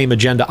pursue the same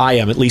agenda I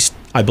am, at least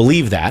I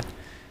believe that.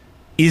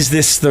 Is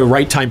this the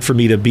right time for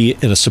me to be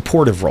in a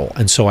supportive role?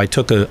 And so I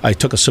took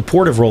a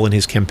supportive role in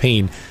his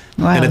campaign,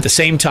 and at the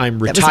same time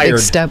retired. That was a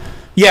big step.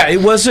 Yeah,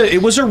 it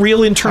was a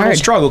real internal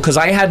struggle because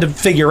I had to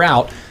figure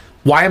out,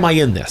 why am I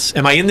in this?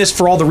 Am I in this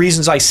for all the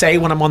reasons I say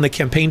when I'm on the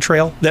campaign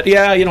trail? That,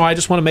 I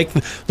just want to make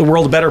the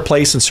world a better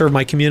place and serve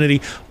my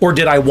community. Or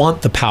did I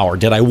want the power?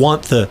 Did I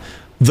want the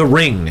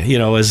ring,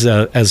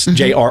 as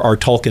J.R.R.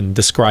 Tolkien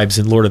describes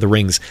in Lord of the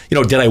Rings?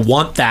 Did I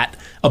want that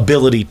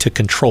ability to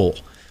control?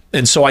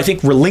 And so I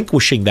think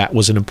relinquishing that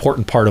was an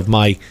important part of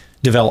my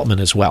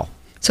development as well.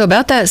 So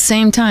about that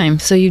same time,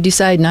 so you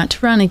decide not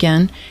to run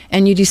again,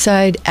 and you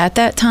decide at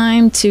that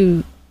time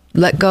to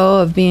let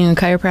go of being a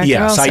chiropractor.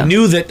 Yes, also.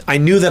 I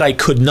knew that I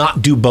could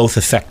not do both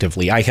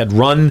effectively. I had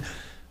run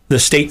the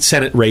state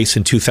Senate race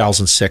in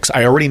 2006.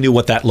 I already knew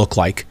what that looked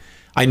like.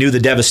 I knew the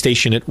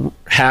devastation it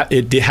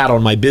had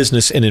on my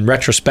business, and in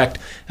retrospect,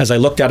 as I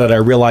looked at it, I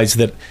realized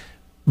that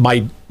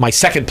my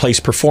second place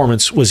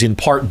performance was in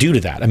part due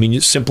to that. I mean,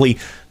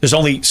 there's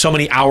only so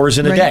many hours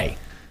in a day,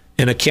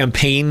 and a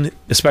campaign,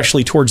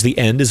 especially towards the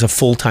end, is a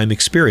full-time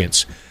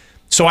experience.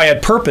 So I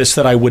had purpose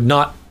that I would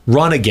not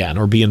run again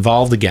or be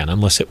involved again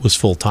unless it was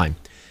full-time.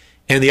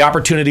 And the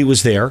opportunity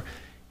was there,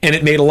 and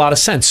it made a lot of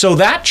sense. So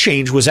that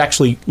change was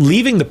actually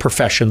leaving the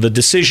profession, the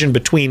decision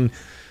between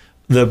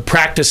the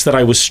practice that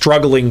I was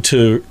struggling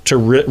to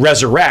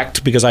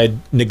resurrect because I had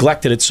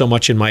neglected it so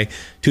much in my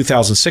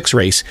 2006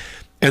 race,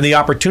 and the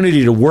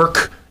opportunity to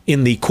work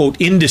in the, quote,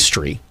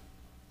 industry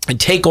and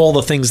take all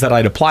the things that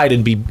I'd applied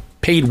and be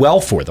paid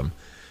well for them.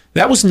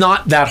 That was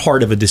not that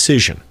hard of a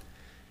decision.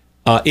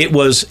 It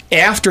was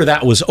after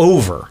that was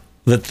over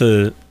that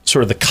the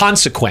sort of the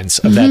consequence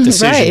of that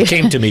decision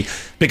came to me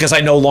because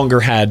I no longer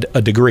had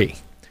a degree.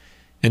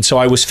 And so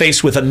I was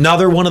faced with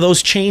another one of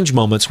those change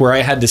moments where I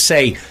had to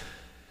say,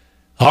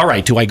 all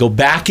right, do I go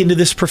back into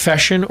this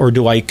profession or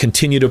do I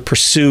continue to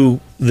pursue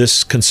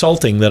this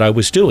consulting that I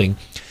was doing?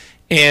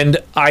 And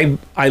I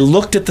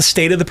looked at the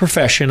state of the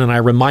profession and I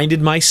reminded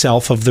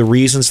myself of the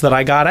reasons that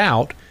I got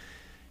out.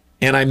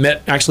 And I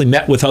actually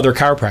met with other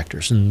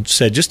chiropractors and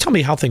said, just tell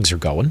me how things are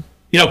going.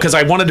 Because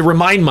I wanted to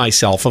remind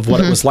myself of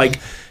what it was like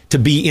to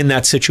be in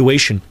that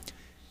situation,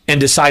 and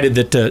decided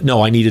that,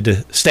 no, I needed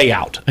to stay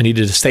out. I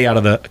needed to stay out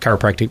of the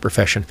chiropractic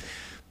profession.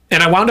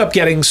 And I wound up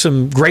getting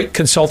some great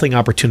consulting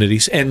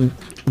opportunities. And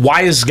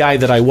wise guy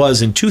that I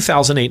was in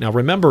 2008, now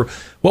remember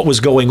what was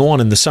going on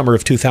in the summer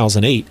of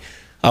 2008.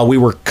 We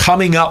were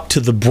coming up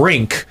to the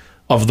brink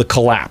of the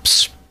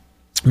collapse.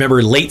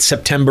 Remember, late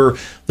September,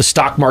 the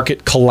stock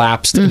market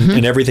collapsed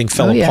and everything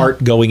fell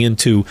apart going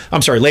into,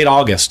 late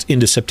August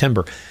into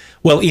September.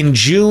 Well, in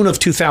June of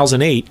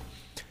 2008,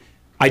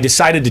 I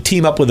decided to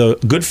team up with a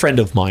good friend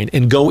of mine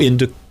and go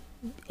into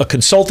a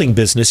consulting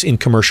business in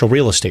commercial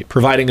real estate,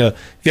 providing a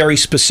very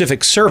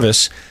specific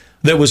service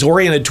that was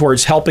oriented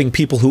towards helping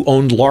people who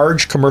owned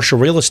large commercial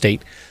real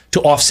estate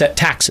to offset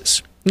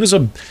taxes. It was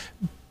a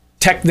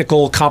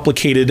technical,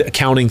 complicated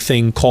accounting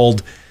thing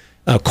called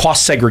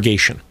cost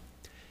segregation.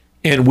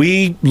 And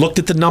we looked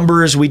at the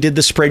numbers, we did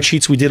the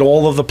spreadsheets, we did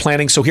all of the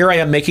planning. So here I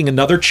am making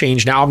another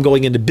change. Now I'm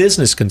going into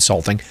business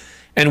consulting.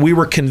 And we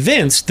were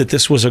convinced that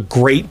this was a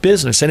great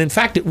business. And in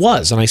fact, it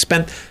was. And I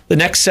spent the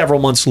next several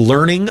months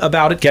learning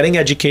about it, getting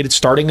educated,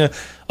 starting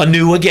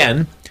anew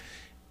again,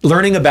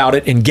 learning about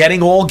it and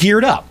getting all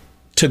geared up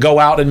to go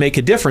out and make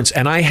a difference.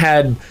 And I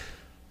had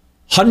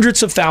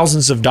hundreds of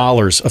thousands of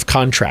dollars of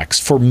contracts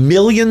for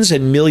millions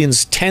and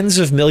millions, tens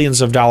of millions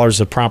of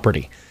dollars of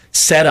property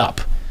set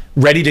up,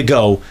 ready to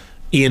go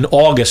in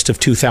August of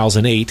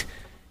 2008.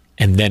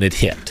 And then it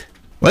hit.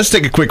 Let's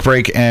take a quick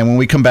break, and when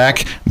we come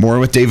back, more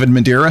with David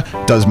Madeira.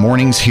 Does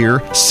mornings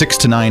here, 6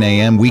 to 9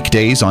 a.m.,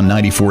 weekdays on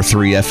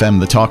 94.3 FM,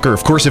 The Talker.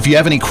 Of course, if you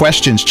have any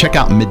questions, check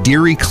out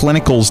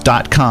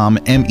MederiClinicals.com,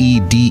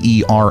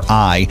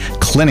 MEDERI,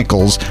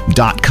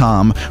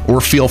 clinicals.com, or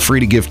feel free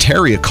to give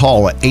Terry a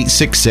call at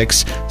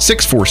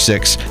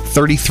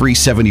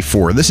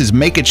 866-646-3374. This is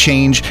Make a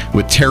Change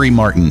with Terry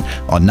Martin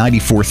on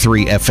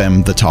 94.3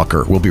 FM, The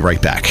Talker. We'll be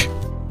right back.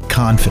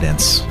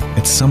 Confidence.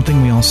 It's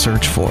something we all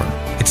search for.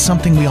 It's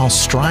something we all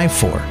strive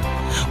for.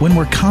 When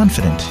we're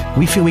confident,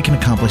 we feel we can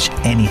accomplish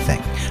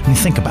anything. I mean,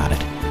 think about it.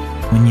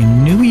 When you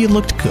knew you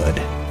looked good,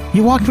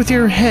 you walked with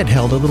your head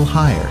held a little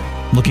higher.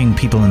 Looking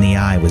people in the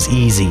eye was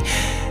easy.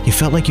 You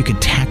felt like you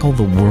could tackle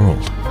the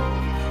world.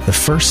 The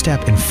first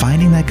step in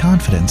finding that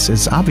confidence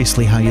is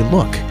obviously how you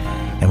look.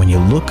 And when you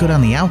look good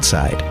on the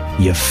outside,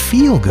 you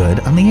feel good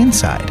on the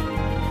inside.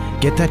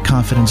 Get that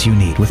confidence you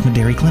need with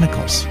Madeira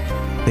Clinicals.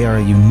 They are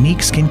a unique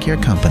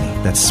skincare company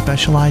that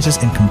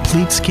specializes in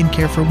complete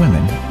skincare for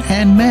women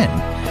and men.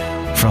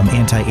 From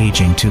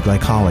anti-aging to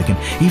glycolic and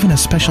even a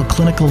special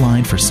clinical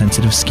line for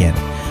sensitive skin,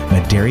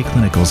 Madeira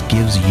Clinicals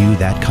gives you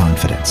that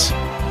confidence.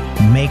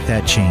 Make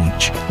that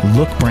change.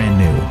 Look brand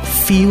new.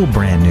 Feel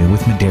brand new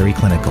with Madeira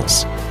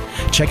Clinicals.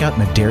 Check out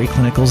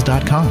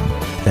MederiClinicals.com.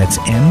 That's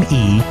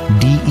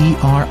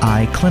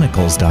MEDERI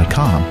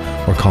Clinicals.com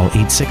or call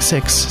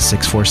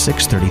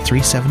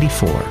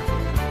 866-646-3374.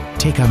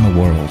 Take on the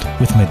world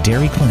with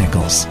Madeira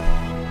Clinicals.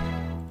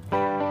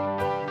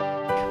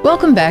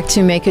 Welcome back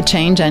to Make a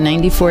Change on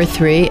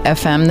 94.3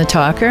 FM, The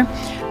Talker.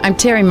 I'm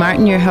Terry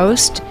Martin, your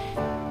host,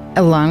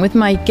 along with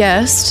my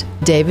guest,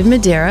 David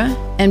Madeira.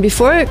 And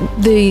before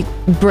the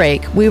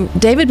break,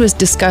 David was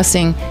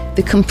discussing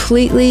the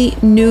completely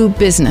new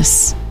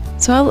business.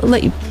 So I'll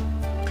let you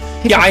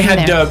pick up I from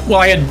had there.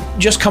 I had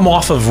just come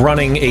off of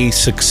running a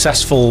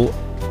successful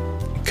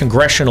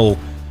congressional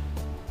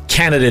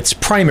candidate's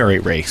primary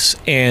race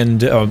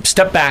and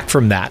stepped back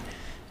from that.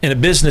 And a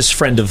business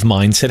friend of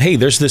mine said, hey,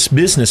 there's this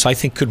business I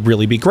think could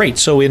really be great.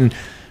 So in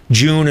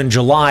June and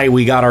July,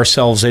 we got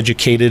ourselves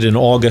educated. In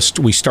August,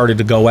 we started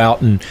to go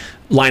out and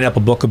line up a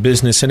book of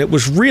business. And it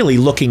was really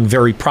looking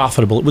very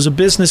profitable. It was a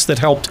business that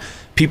helped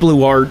people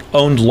who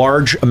owned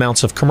large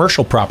amounts of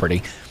commercial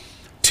property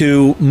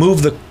to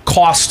move the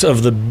cost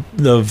of the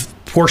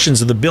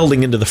portions of the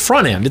building into the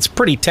front end. It's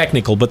pretty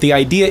technical, but the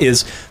idea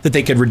is that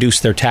they could reduce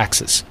their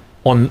taxes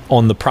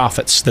on the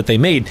profits that they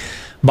made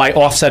by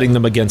offsetting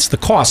them against the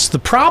costs. The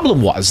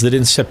problem was that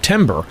in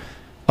September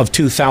of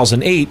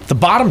 2008, the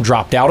bottom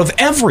dropped out of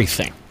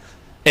everything.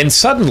 And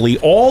suddenly,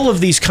 all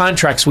of these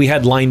contracts we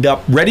had lined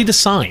up, ready to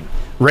sign,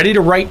 ready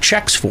to write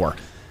checks for,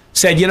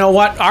 said, you know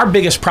what? Our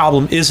biggest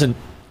problem isn't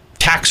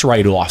tax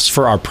write-offs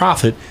for our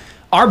profit.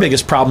 Our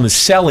biggest problem is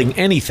selling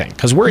anything,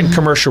 because we're in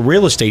commercial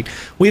real estate.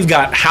 We've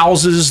got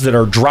houses that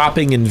are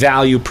dropping in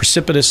value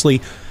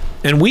precipitously.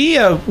 And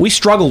we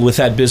struggled with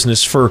that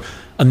business for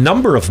a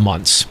number of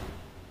months,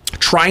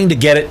 trying to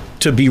get it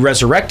to be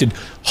resurrected,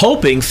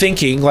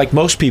 thinking like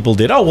most people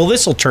did, oh, well,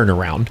 this will turn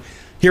around.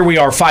 Here we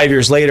are 5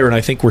 years later, and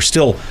I think we're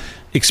still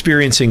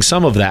experiencing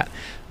some of that.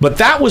 But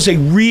that was a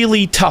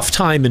really tough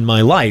time in my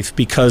life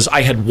because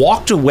I had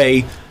walked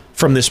away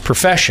from this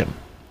profession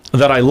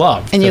that I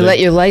loved. And you let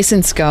your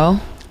license go?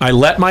 I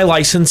let my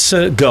license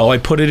go. I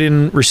put it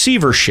in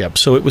receivership,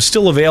 so it was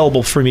still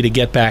available for me to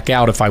get back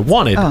out if I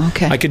wanted. Oh,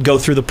 okay. I could go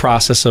through the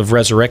process of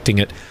resurrecting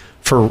it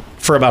for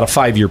about a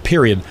 5-year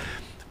period.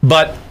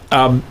 But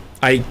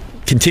I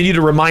continue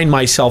to remind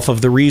myself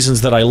of the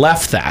reasons that I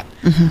left that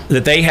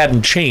they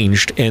hadn't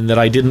changed, and that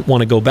I didn't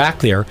want to go back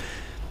there.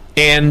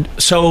 And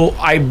so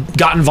I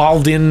got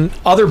involved in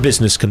other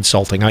business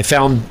consulting. I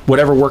found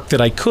whatever work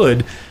that I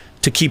could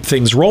to keep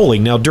things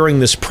rolling. Now, during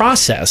this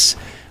process,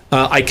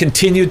 I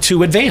continued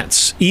to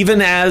advance.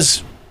 Even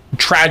as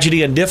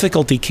tragedy and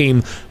difficulty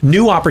came,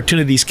 new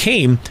opportunities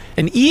came.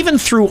 And even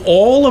through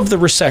all of the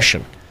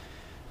recession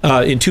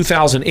in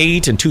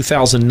 2008 and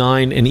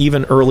 2009 and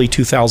even early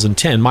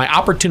 2010, my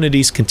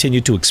opportunities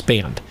continued to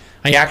expand.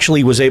 I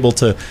actually was able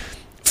to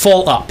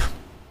fall up,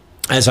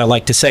 as I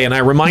like to say. And I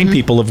remind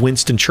people of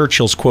Winston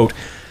Churchill's quote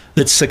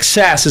that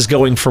success is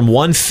going from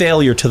one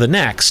failure to the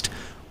next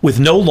with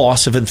no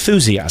loss of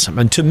enthusiasm.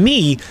 And to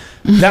me,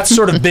 that's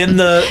sort of been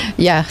the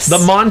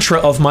the mantra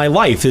of my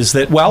life, is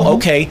that, well,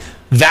 okay,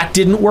 that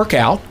didn't work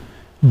out,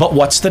 but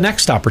what's the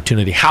next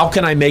opportunity? How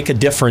can I make a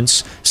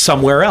difference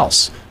somewhere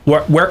else?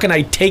 Where can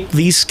I take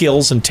these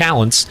skills and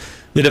talents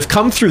that have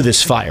come through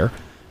this fire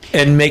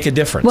and make a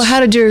difference? Well,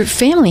 how did your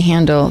family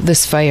handle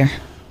this fire?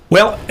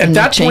 Well, at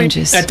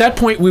that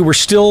point, we were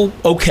still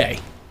okay,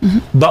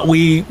 but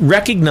we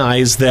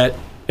recognized that,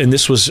 and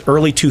this was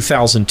early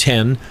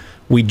 2010,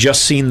 we'd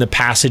just seen the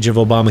passage of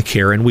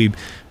Obamacare, and we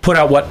put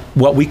out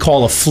what we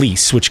call a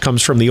fleece, which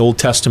comes from the Old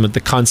Testament,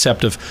 the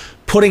concept of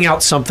putting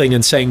out something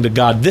and saying to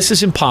God, this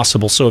is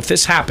impossible, so if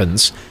this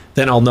happens,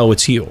 then I'll know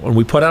it's you. And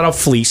we put out a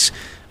fleece,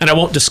 and I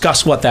won't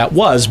discuss what that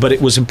was, but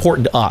it was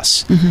important to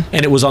us,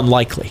 and it was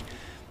unlikely.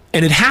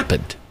 And it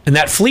happened. And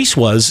that fleece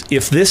was,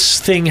 if this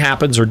thing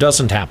happens or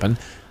doesn't happen,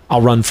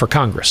 I'll run for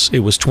Congress. It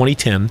was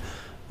 2010.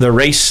 The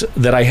race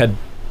that I had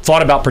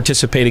thought about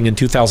participating in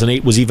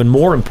 2008 was even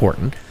more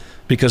important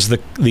because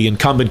the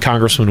incumbent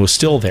congressman was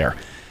still there.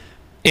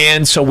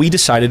 And so we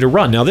decided to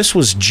run. Now, this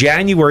was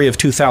January of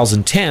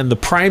 2010. The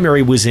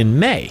primary was in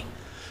May.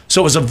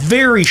 So it was a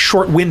very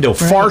short window,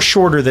 far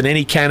shorter than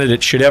any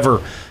candidate should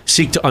ever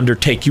seek to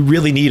undertake. You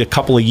really need a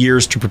couple of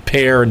years to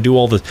prepare and do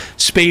all the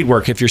spade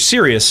work if you're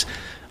serious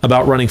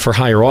about running for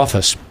higher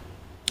office.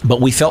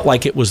 But we felt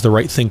like it was the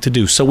right thing to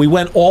do. So we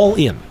went all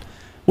in.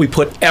 We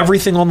put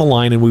everything on the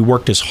line, and we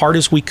worked as hard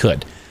as we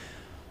could.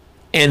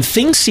 And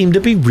things seemed to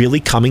be really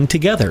coming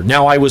together.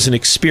 Now, I was an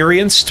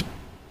experienced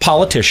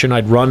politician.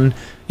 I'd run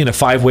in a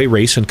 5-way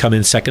race and come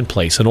in second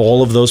place, and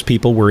all of those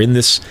people were in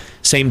this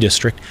same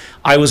district.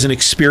 I was an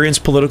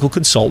experienced political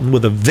consultant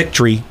with a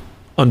victory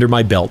under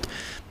my belt.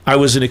 I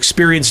was an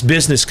experienced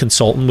business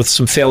consultant with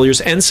some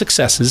failures and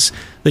successes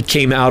that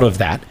came out of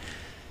that.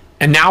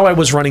 And now I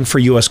was running for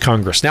U.S.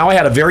 Congress. Now I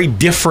had a very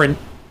different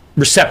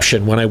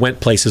reception when I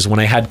went places, when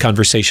I had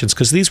conversations,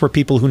 because these were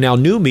people who now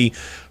knew me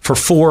for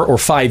 4 or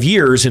 5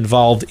 years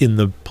involved in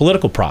the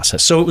political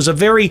process. So it was a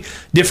very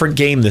different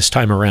game this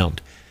time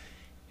around.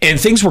 And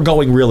things were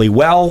going really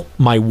well.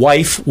 My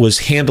wife was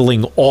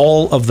handling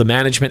all of the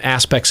management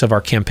aspects of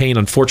our campaign.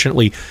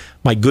 Unfortunately,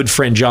 my good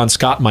friend John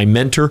Scott, my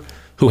mentor,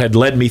 who had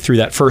led me through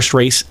that first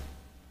race,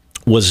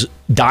 was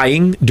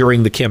dying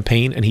during the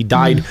campaign, and he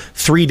died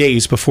 3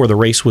 days before the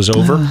race was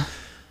over.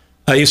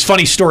 It's a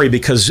funny story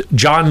because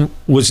John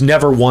was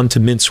never one to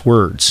mince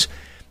words.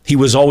 He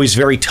was always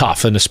very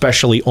tough, and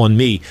especially on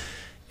me.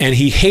 And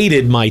he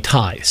hated my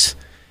ties.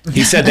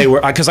 He said they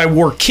were, because I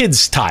wore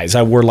kids' ties.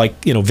 I wore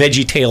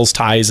Veggie Tales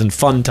ties and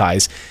fun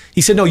ties.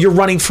 He said, no, you're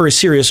running for a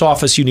serious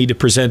office. You need to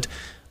present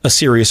a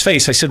serious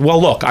face. I said,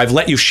 well, look, I've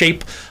let you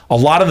shape a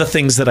lot of the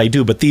things that I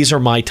do, but these are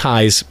my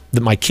ties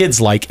that my kids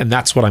like, and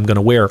that's what I'm going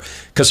to wear,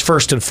 because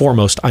first and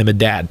foremost, I'm a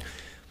dad.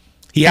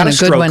 He had a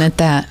stroke. Good one at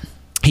that.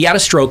 He had a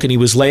stroke, and he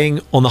was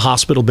laying on the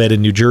hospital bed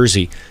in New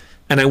Jersey,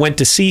 and I went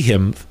to see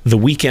him the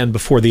weekend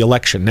before the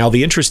election. Now,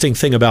 the interesting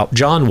thing about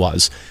John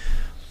was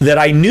that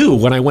I knew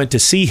when I went to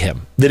see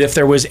him that if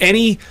there was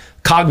any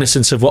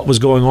cognizance of what was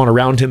going on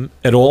around him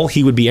at all,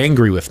 he would be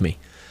angry with me.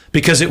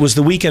 Because it was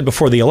the weekend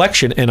before the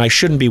election, and I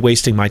shouldn't be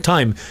wasting my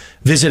time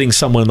visiting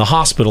someone in the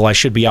hospital. I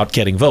should be out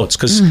getting votes,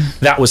 because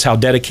that was how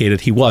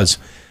dedicated he was.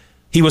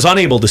 He was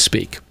unable to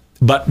speak.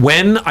 But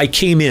when I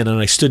came in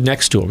and I stood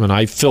next to him, and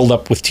I filled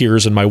up with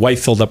tears, and my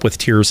wife filled up with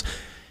tears,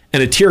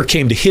 and a tear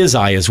came to his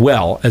eye as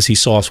well as he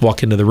saw us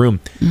walk into the room.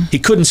 He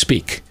couldn't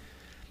speak.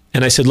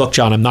 And I said, look,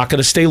 John, I'm not going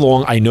to stay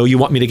long. I know you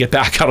want me to get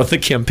back out of the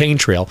campaign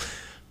trail,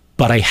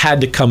 but I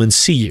had to come and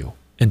see you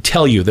and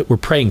tell you that we're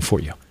praying for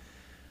you.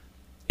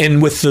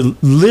 And with the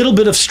little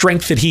bit of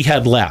strength that he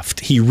had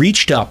left, he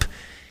reached up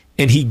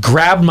and he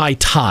grabbed my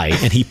tie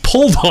and he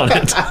pulled on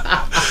it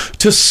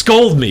to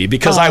scold me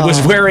because I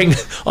was wearing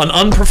an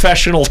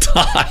unprofessional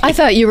tie. I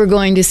thought you were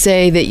going to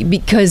say that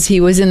because he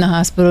was in the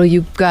hospital,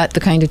 you got the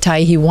kind of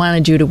tie he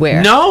wanted you to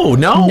wear. No.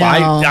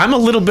 I'm a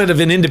little bit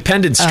of an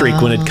independent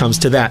streak when it comes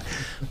to that.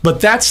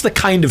 But that's the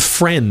kind of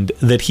friend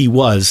that he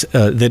was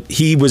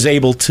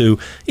able to,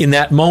 in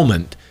that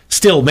moment,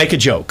 still make a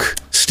joke,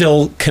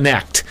 still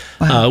connect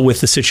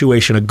with the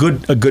situation. A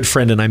good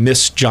friend, and I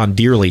miss John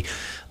dearly.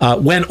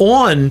 Went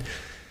on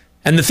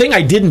And the thing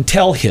I didn't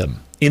tell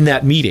him in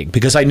that meeting,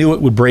 because I knew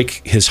it would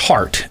break his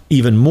heart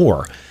even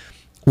more,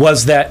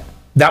 was that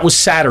was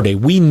Saturday.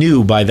 We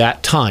knew by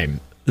that time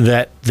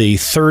that the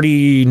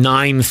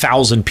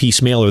 39,000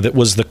 piece mailer that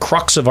was the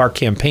crux of our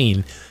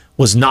campaign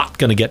was not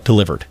going to get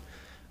delivered.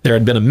 There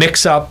had been a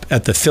mix-up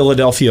at the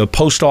Philadelphia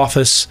post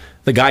office.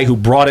 The guy who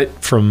brought it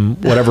from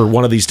whatever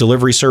one of these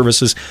delivery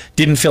services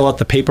didn't fill out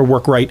the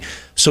paperwork right.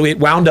 So it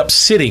wound up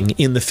sitting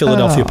in the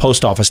Philadelphia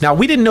post office. Now,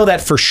 we didn't know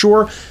that for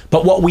sure,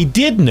 but what we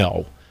did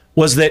know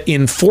was that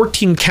in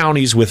 14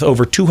 counties with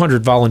over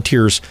 200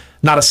 volunteers,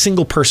 not a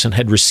single person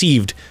had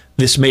received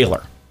this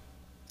mailer.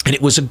 And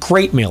it was a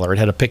great mailer. It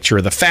had a picture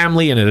of the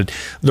family and it had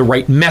the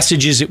right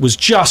messages. It was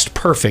just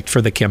perfect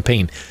for the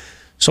campaign.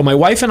 So my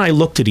wife and I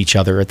looked at each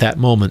other at that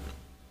moment.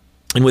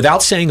 And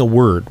without saying a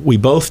word, we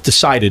both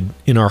decided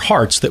in our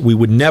hearts that we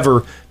would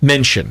never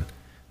mention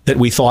that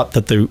we thought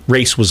that the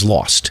race was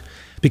lost,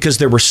 because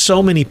there were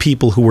so many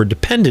people who were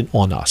dependent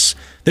on us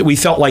that we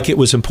felt like it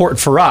was important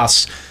for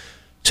us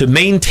to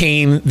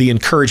maintain the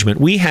encouragement.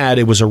 We had,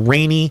 it was a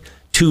rainy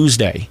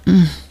Tuesday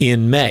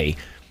in May,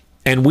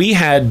 and we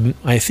had,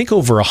 I think,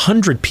 over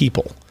 100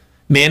 people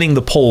manning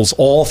the polls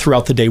all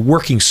throughout the day,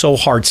 working so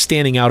hard,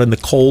 standing out in the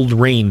cold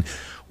rain,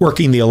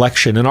 working the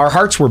election. And our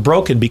hearts were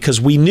broken because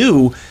we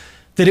knew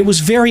that it was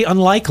very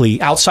unlikely,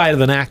 outside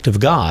of an act of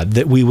God,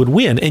 that we would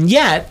win. And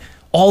yet,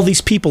 all these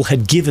people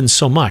had given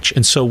so much.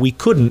 And so we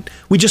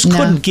just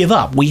couldn't give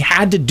up. We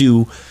had to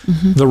do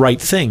the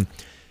right thing.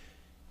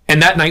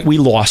 And that night we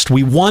lost.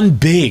 We won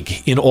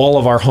big in all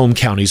of our home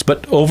counties,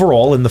 but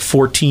overall in the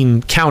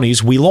 14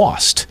 counties, we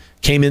lost,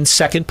 came in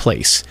second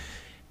place,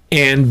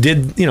 and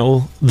did,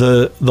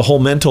 the whole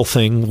mental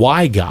thing.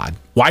 Why, God?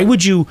 Why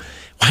would you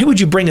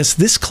bring us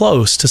this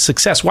close to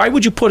success? Why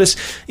would you put us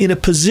in a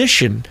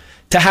position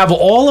to have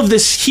all of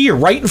this here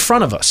right in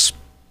front of us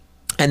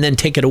and then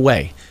take it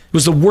away? It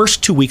was the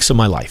worst 2 weeks of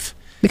my life.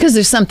 Because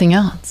there's something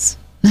else.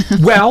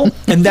 Well,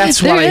 and that's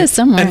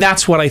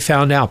that's what I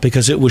found out,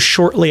 because it was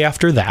shortly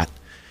after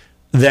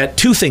that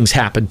two things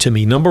happened to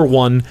me. Number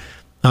one,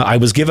 I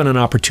was given an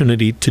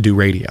opportunity to do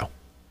radio.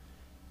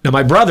 Now,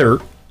 my brother,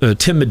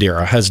 Tim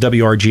Madeira, has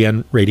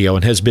WRGN radio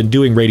and has been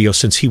doing radio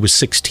since he was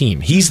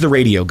 16. He's the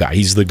radio guy.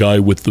 He's the guy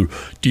with the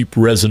deep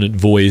resonant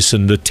voice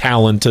and the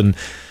talent. And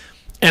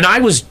I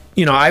was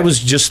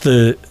just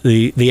the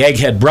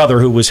egghead brother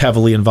who was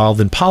heavily involved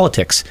in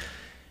politics.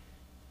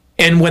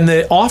 And when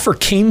the offer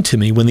came to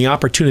me, when the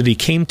opportunity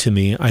came to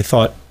me, I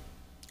thought,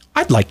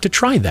 I'd like to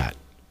try that.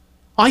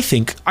 I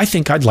think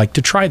I'd like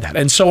to try that.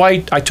 And so I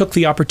took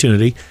the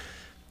opportunity.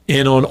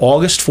 And on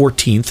August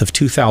 14th of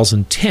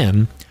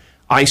 2010,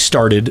 I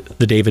started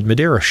the David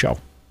Madeira Show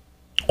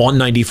on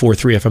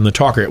 94.3 FM The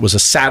Talker. It was a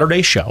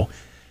Saturday show.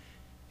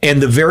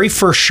 And the very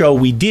first show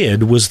we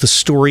did was the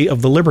story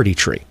of the Liberty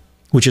Tree,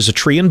 which is a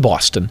tree in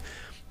Boston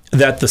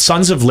that the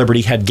Sons of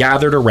Liberty had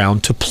gathered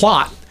around to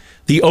plot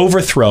the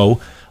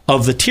overthrow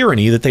of the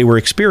tyranny that they were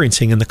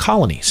experiencing in the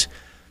colonies.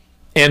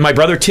 And my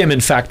brother Tim, in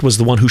fact, was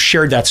the one who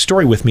shared that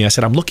story with me. I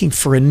said, I'm looking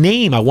for a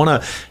name. I want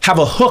to have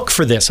a hook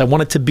for this. I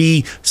want it to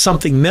be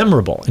something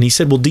memorable. And he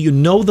said, well, do you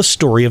know the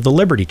story of the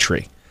Liberty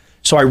Tree?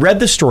 So I read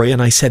the story and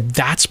I said,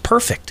 that's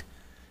perfect,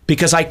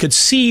 because I could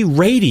see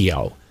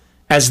radio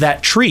as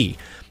that tree.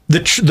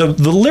 The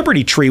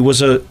Liberty Tree was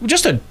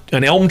just an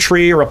elm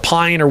tree or a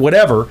pine or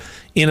whatever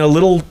in a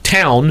little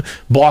town,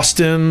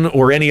 Boston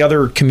or any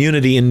other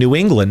community in New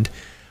England,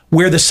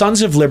 where the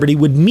Sons of Liberty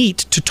would meet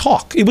to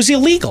talk. It was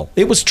illegal.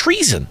 It was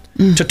treason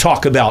to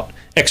talk about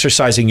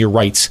exercising your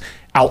rights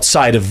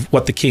outside of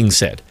what the king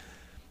said.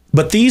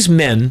 But these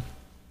men,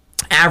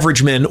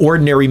 average men,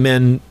 ordinary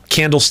men,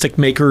 candlestick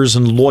makers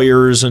and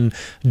lawyers and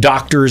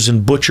doctors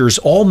and butchers,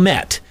 all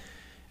met.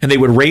 And they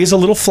would raise a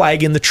little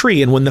flag in the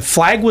tree. And when the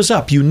flag was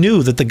up, you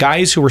knew that the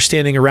guys who were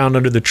standing around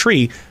under the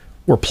tree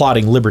were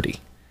plotting liberty.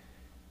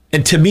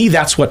 And to me,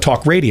 that's what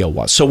talk radio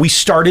was. So we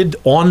started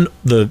on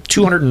the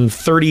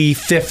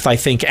 235th, I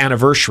think,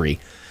 anniversary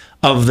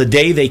of the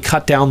day they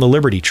cut down the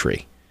Liberty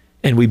Tree.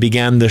 And we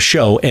began the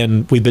show,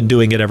 and we've been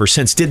doing it ever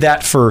since. Did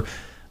that for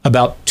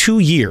about 2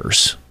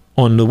 years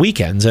on the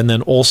weekends, and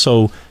then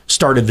also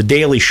started the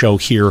daily show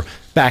here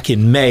back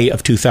in May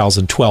of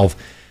 2012.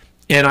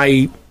 And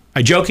I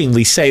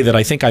jokingly say that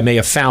I think I may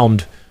have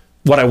found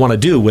what I want to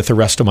do with the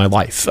rest of my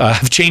life.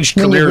 I've changed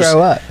careers. When you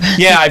grow up.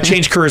 Yeah, I've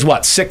changed careers,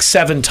 6,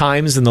 7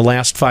 times in the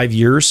last 5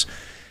 years,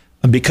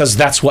 because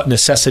that's what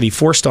necessity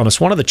forced on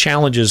us. One of the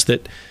challenges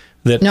that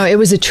No, it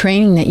was a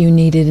training that you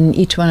needed in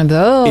each one of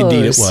those.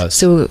 Indeed it was.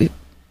 So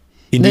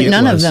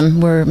none of them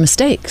were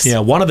mistakes. Yeah,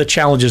 one of the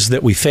challenges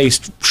that we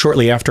faced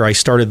shortly after I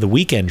started the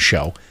weekend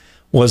show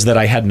was that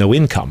I had no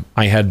income.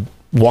 I had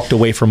walked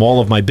away from all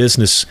of my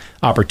business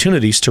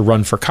opportunities to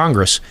run for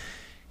Congress.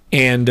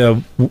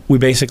 And we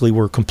basically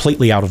were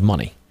completely out of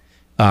money.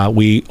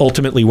 We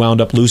ultimately wound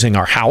up losing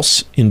our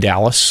house in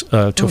Dallas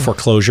to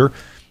foreclosure.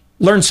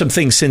 Learned some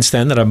things since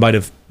then that I might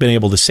have been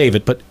able to save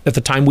it, but at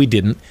the time we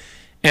didn't.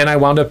 And I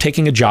wound up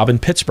taking a job in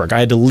Pittsburgh. I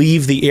had to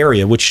leave the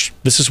area, which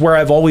this is where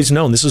I've always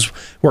known. This is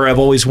where I've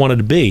always wanted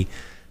to be.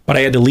 but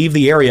I had to leave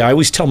the area. I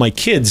always tell my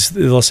kids,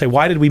 they'll say,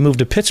 why did we move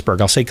to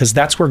Pittsburgh? I'll say, because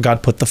that's where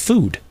God put the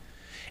food.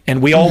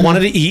 And we all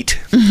wanted to eat,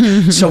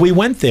 so we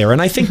went there.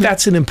 And I think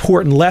that's an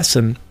important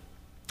lesson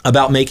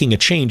about making a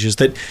change, is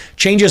that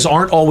changes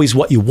aren't always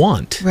what you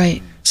want.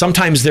 Right.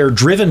 Sometimes they're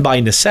driven by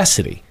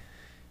necessity,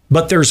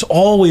 but there's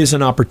always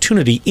an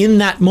opportunity in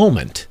that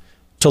moment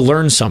to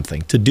learn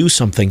something, to do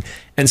something.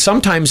 And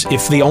sometimes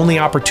if the only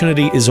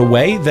opportunity is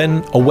away,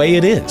 then away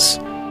it is.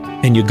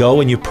 And you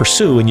go and you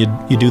pursue and you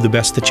do the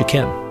best that you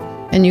can.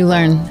 And you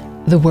learn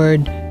the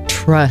word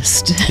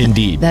trust.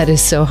 Indeed. That is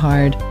so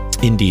hard.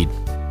 Indeed.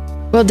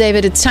 Well,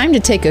 David, it's time to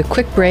take a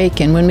quick break.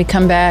 And when we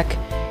come back,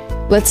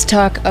 let's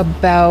talk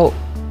about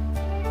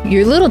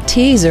your little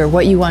teaser,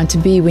 what you want to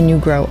be when you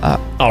grow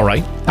up. All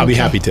right. I'll be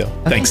Okay. happy to.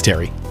 Okay. Thanks,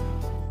 Terry.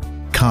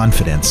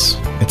 Confidence.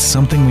 It's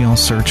something we all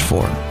search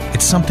for.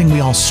 It's something we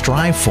all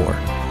strive for.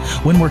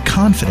 When we're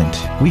confident,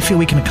 we feel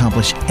we can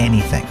accomplish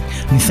anything.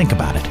 I mean, think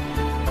about it.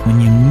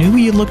 When you knew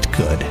you looked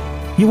good,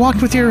 you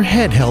walked with your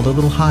head held a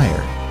little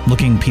higher.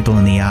 Looking people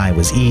in the eye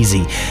was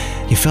easy.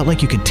 You felt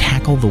like you could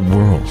tackle the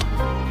world.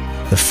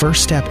 The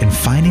first step in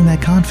finding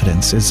that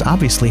confidence is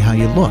obviously how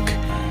you look.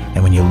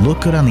 And when you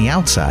look good on the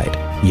outside,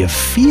 you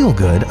feel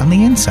good on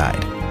the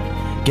inside.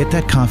 Get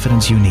that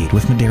confidence you need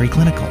with Madeira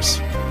Clinicals.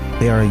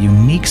 They are a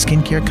unique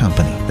skincare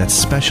company that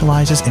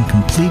specializes in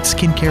complete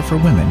skincare for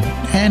women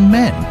and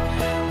men.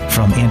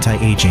 From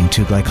anti-aging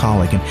to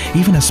glycolic and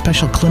even a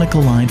special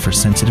clinical line for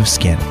sensitive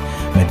skin,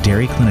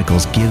 Madeira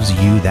Clinicals gives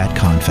you that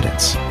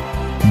confidence.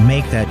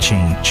 Make that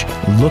change.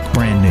 Look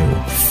brand new.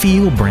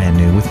 Feel brand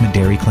new with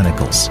Madeira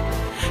Clinicals.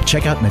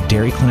 Check out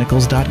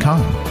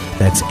MadeiraClinicals.com.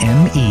 That's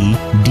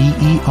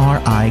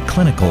MEDERI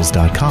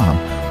Clinicals.com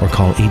or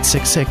call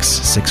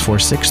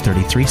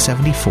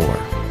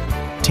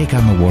 866-646-3374. Take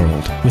on the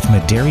world with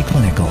Madeira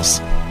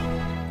Clinicals.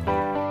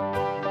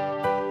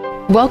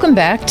 Welcome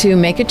back to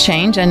Make a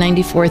Change on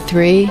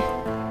 94.3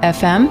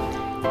 FM,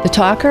 The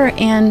Talker.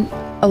 And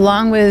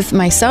along with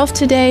myself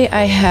today,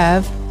 I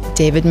have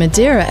David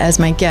Madeira as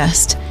my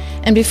guest.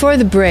 And before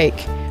the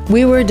break,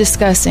 we were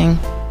discussing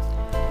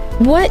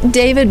what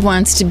David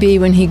wants to be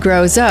when he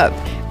grows up.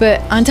 But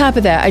on top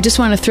of that, I just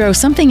want to throw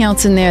something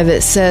else in there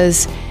that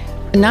says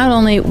not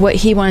only what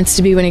he wants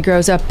to be when he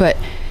grows up, but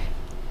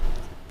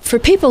for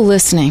people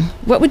listening,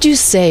 what would you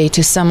say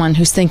to someone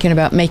who's thinking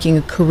about making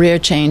a career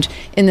change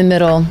in the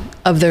middle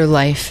of their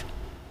life?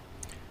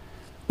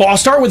 Well, I'll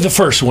start with the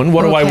first one.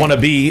 What do I want to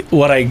be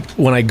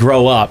when I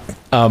grow up?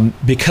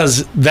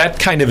 Because that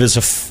kind of is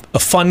a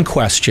fun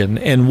question,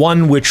 and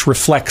one which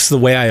reflects the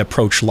way I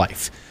approach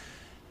life.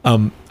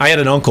 I had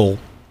an uncle,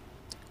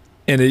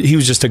 and he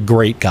was just a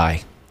great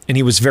guy. And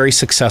he was very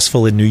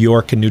successful in New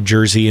York and New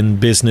Jersey in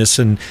business.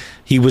 And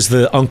he was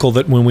the uncle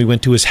that when we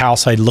went to his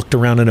house, I looked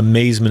around in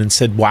amazement and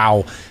said,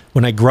 wow,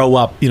 when I grow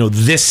up,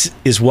 this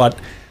is what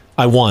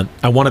I want.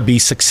 I want to be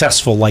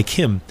successful like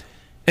him.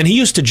 And he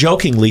used to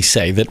jokingly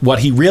say that what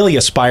he really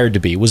aspired to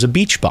be was a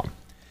beach bum.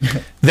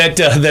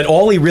 that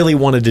all he really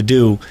wanted to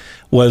do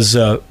was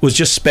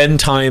just spend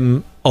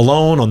time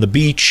alone on the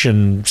beach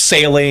and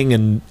sailing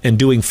and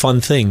doing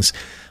fun things.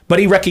 But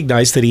he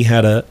recognized that he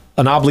had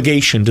an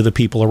obligation to the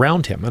people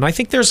around him. And I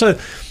think there's a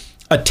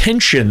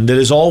tension that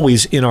is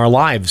always in our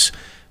lives.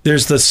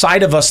 There's the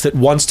side of us that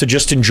wants to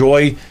just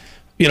enjoy,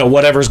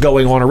 whatever's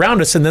going on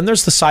around us. And then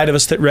there's the side of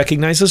us that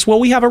recognizes, well,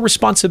 we have a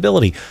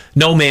responsibility.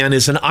 No man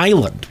is an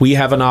island. We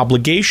have an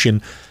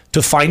obligation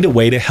to find a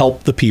way to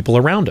help the people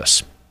around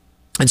us.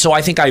 And so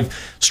I think I've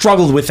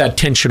struggled with that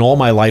tension all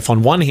my life.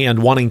 On one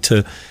hand, wanting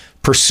to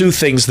pursue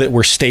things that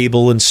were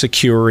stable and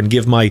secure and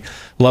give my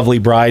lovely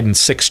bride and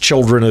 6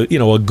 children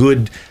a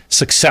good,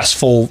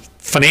 successful,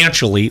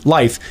 financially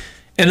life.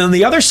 And on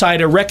the other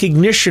side, a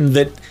recognition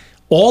that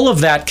all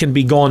of that can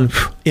be gone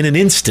in an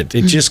instant.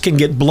 It just can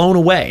get blown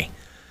away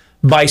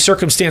by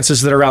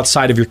circumstances that are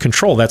outside of your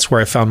control. That's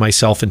where I found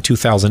myself in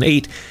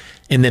 2008.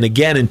 And then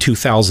again in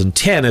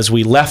 2010, as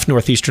we left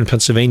northeastern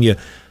Pennsylvania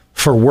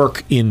for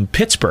work in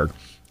Pittsburgh.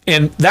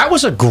 And that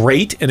was a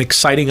great and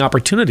exciting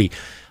opportunity.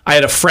 I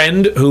had a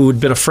friend who had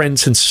been a friend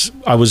since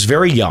I was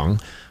very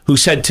young who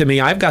said to me,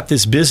 I've got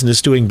this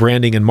business doing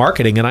branding and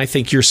marketing, and I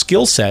think your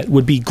skill set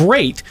would be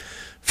great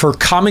for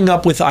coming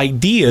up with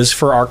ideas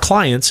for our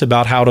clients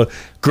about how to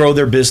grow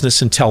their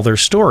business and tell their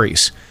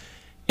stories.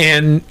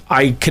 And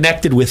I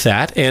connected with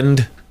that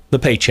and the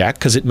paycheck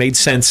because it made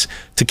sense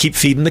to keep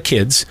feeding the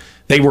kids.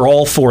 They were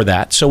all for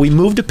that. So we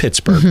moved to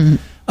Pittsburgh,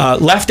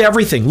 left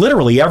everything,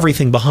 literally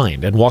everything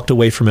behind, and walked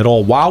away from it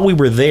all. While we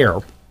were there,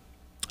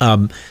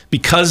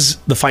 because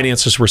the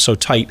finances were so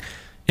tight,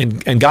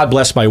 and God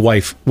bless my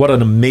wife, what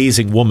an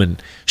amazing woman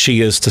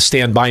she is to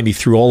stand by me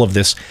through all of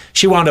this.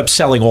 She wound up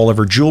selling all of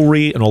her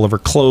jewelry and all of her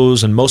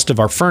clothes and most of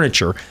our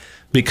furniture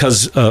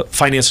because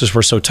finances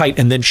were so tight.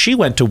 And then she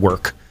went to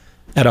work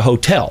at a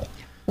hotel.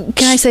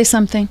 Can I say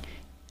something?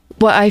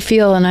 What I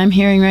feel and I'm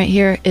hearing right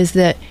here is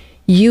that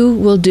you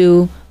will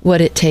do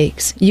what it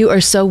takes. You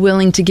are so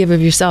willing to give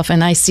of yourself,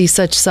 and I see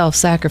such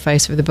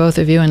self-sacrifice for the both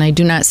of you, and I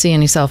do not see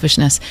any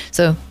selfishness.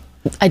 So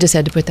I just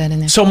had to put that in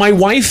there. So my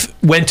wife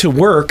went to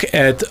work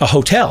at a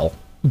hotel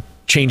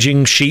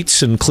changing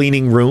sheets and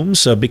cleaning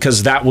rooms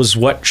because that was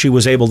what she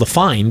was able to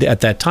find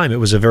at that time. It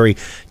was a very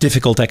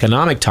difficult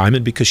economic time,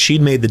 and because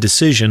she'd made the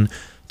decision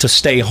to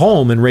stay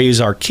home and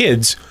raise our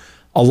kids,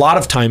 a lot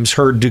of times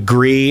her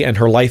degree and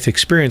her life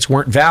experience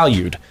weren't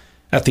valued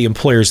at the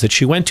employers that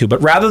she went to.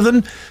 But rather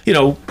than,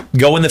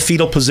 go in the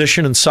fetal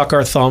position and suck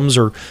our thumbs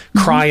or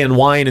cry and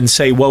whine and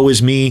say, woe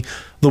is me,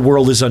 the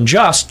world is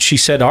unjust, she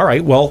said, all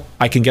right, well,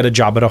 I can get a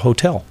job at a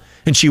hotel.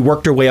 And she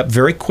worked her way up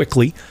very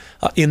quickly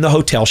in the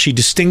hotel. She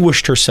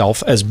distinguished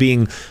herself as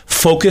being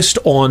focused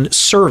on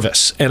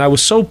service. And I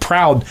was so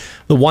proud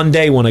the one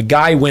day when a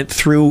guy went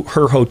through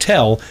her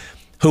hotel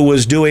who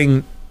was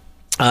doing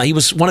he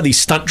was one of these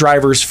stunt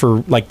drivers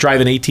for like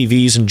driving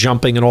ATVs and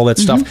jumping and all that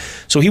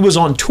stuff. So he was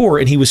on tour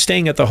and he was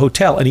staying at the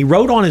hotel, and he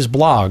wrote on his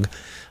blog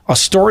a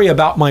story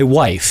about my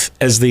wife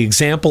as the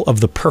example of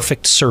the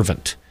perfect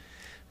servant,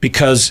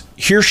 because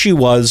here she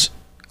was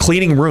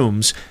cleaning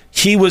rooms.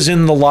 He was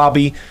in the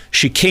lobby.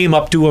 She came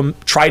up to him,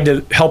 tried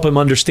to help him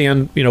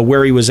understand,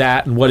 where he was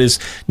at and what his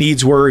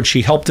needs were, and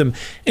she helped him.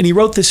 And he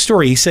wrote this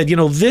story. He said,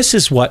 this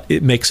is what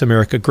it makes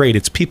America great.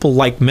 It's people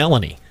like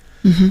Melanie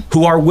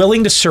who are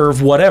willing to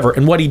serve whatever.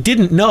 And what he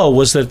didn't know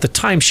was that at the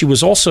time she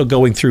was also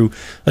going through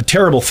a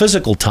terrible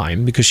physical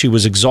time because she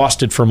was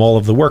exhausted from all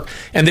of the work,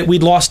 and that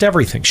we'd lost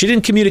everything. She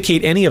didn't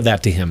communicate any of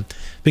that to him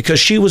because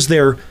she was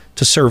there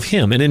to serve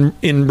him. And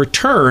in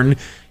return,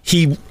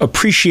 he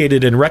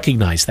appreciated and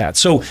recognized that.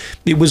 So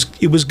it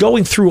was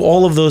going through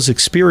all of those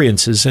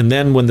experiences. And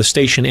then when the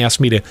station asked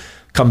me to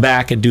come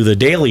back and do the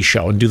daily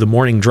show and do the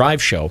morning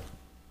drive show,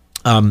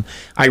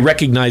 I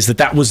recognized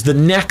that was the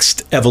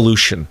next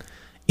evolution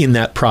in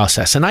that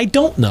process. And I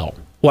don't know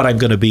what I'm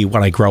going to be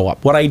when I grow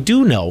up. What I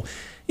do know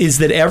is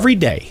that every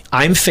day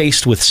I'm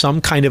faced with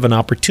some kind of an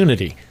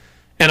opportunity,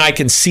 and I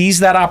can seize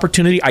that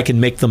opportunity. I can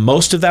make the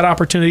most of that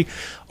opportunity,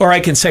 or I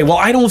can say, well,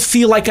 I don't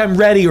feel like I'm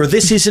ready, or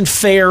this isn't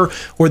fair,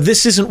 or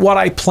this isn't what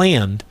I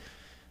planned.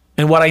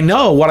 And what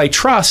I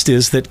trust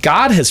is that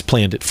God has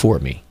planned it for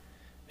me,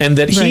 and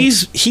that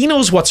He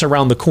knows what's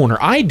around the corner.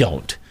 I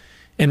don't.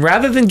 And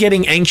rather than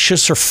getting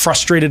anxious or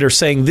frustrated or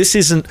saying, this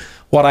isn't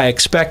what I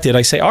expected,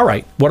 I say, all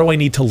right, what do I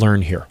need to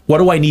learn here? What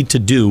do I need to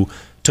do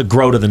to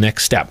grow to the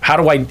next step? How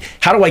do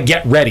I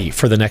get ready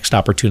for the next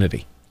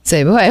opportunity?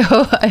 Say, boy,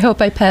 I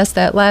hope I passed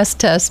that last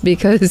test,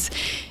 because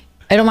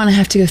I don't want to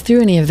have to go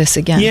through any of this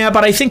again. Yeah,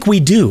 but I think we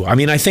do. I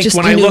mean, I think Just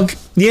when I look,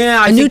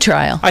 new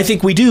trial. I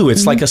think we do.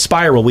 It's like a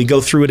spiral. We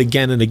go through it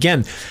again and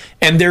again.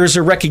 And there's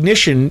a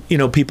recognition,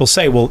 people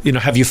say, well,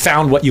 have you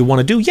found what you want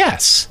to do?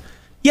 Yes.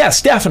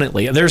 Yes,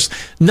 definitely. There's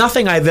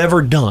nothing I've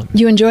ever done.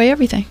 You enjoy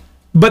everything.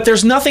 But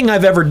there's nothing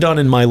I've ever done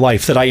in my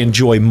life that I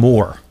enjoy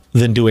more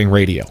than doing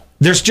radio.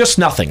 There's just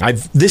nothing.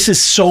 This is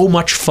so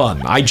much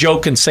fun. I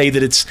joke and say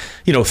that it's,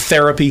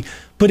 therapy,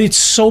 but it's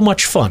so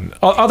much fun.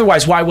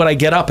 Otherwise, why would I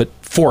get up at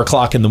 4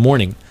 o'clock in the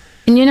morning?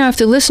 And if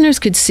the listeners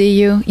could see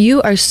you,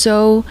 you are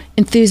so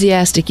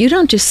enthusiastic. You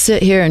don't just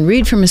sit here and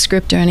read from a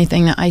script or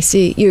anything that I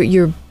see.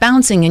 You're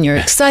bouncing and you're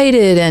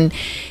excited, and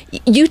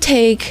you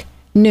take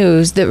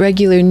news that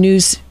regular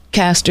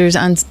newscasters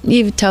on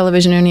even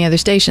television or any other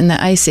station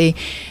that I see,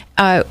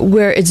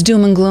 where it's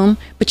doom and gloom,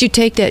 but you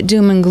take that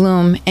doom and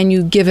gloom and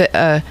you give it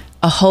a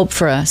hope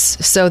for us.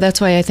 So that's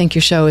why I think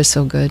your show is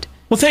so good.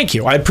 Well, thank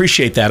you. I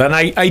appreciate that. And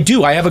I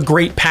do. I have a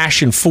great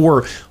passion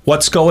for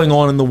what's going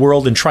on in the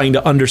world and trying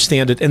to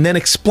understand it and then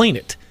explain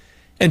it.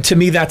 And to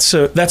me, that's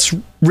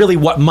really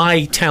what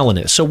my talent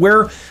is. So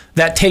where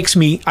that takes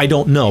me, I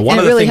don't know. It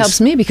really helps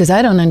me because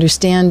I don't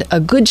understand a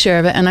good share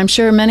of it, and I'm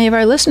sure many of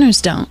our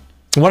listeners don't.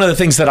 One of the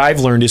things that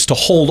I've learned is to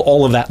hold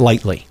all of that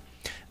lightly.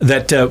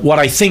 That what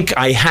I think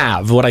I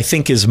have, what I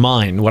think is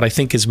mine, what I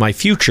think is my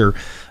future,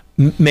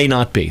 may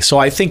not be. So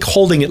I think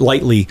holding it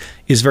lightly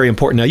is very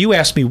important. Now, you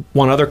asked me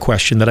one other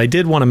question that I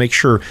did want to make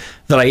sure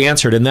that I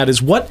answered, and that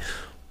is what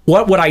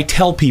would I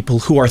tell people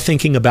who are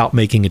thinking about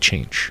making a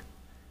change?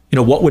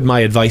 What would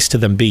my advice to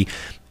them be?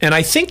 And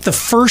I think the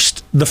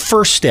first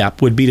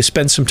step would be to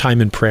spend some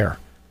time in prayer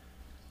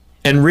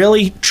and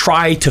really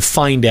try to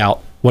find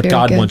out what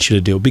God wants you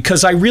to do,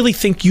 because I really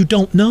think you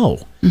don't know.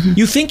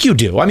 You think you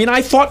do. I mean,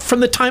 I thought from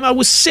the time I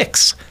was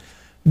 6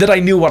 that I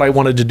knew what I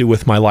wanted to do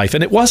with my life.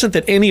 And it wasn't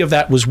that any of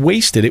that was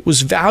wasted. It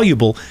was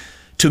valuable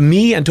to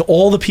me and to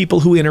all the people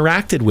who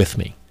interacted with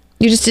me.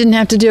 You just didn't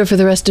have to do it for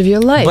the rest of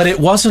your life. But it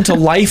wasn't a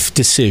life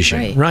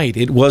decision, right?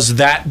 It was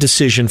that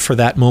decision for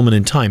that moment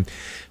in time.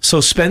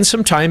 So spend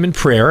some time in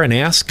prayer and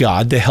ask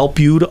God to help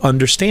you to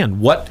understand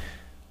what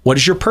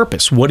is your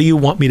purpose? What do you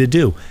want me to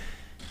do?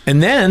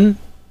 And then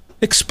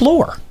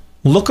explore.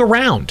 Look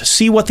around.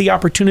 See what the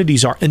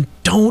opportunities are. And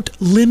don't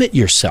limit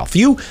yourself.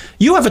 You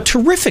have a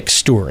terrific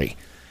story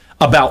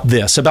about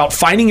this, about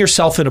finding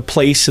yourself in a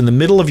place in the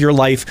middle of your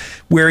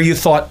life where you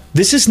thought,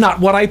 this is not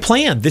what I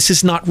planned. This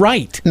is not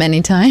right.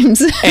 Many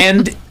times.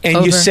 and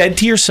you said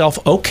to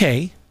yourself,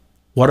 okay,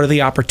 what are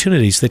the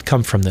opportunities that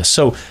come from this?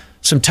 So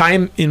some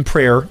time in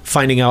prayer,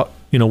 finding out,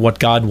 what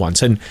God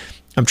wants. And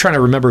I'm trying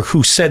to remember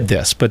who said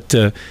this, but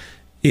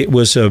it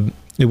was a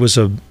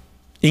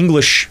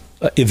English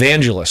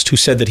evangelist who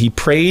said that he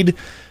prayed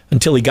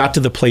until he got to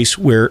the place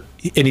where,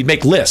 and he'd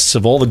make lists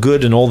of all the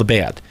good and all the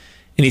bad.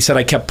 And he said,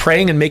 I kept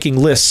praying and making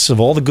lists of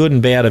all the good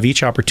and bad of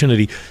each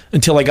opportunity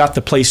until I got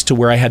the place to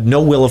where I had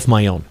no will of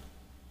my own.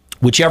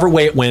 Whichever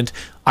way it went,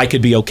 I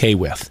could be okay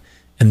with.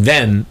 And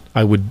then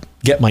I would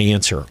get my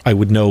answer. I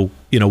would know,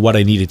 what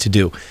I needed to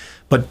do.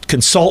 But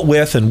consult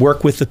with and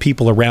work with the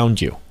people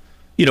around you.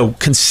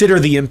 Consider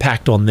the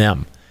impact on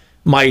them.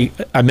 I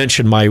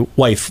mentioned my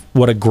wife,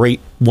 what a great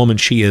woman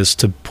she is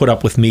to put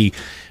up with me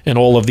and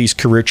all of these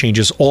career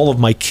changes. All of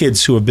my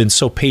kids who have been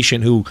so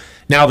patient, who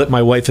now that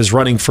my wife is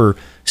running for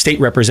state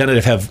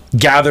representative, have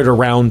gathered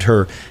around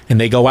her, and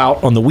they go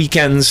out on the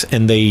weekends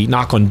and they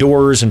knock on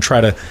doors and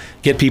try to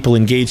get people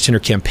engaged in her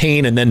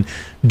campaign. And then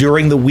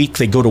during the week,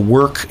 they go to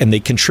work and they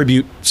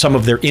contribute some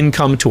of their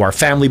income to our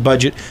family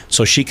budget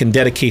so she can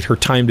dedicate her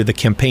time to the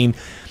campaign.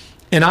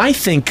 And I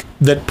think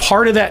that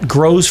part of that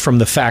grows from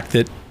the fact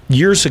that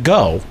years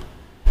ago,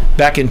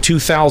 back in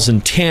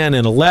 2010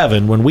 and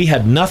 11, when we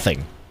had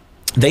nothing,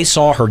 they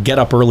saw her get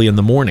up early in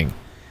the morning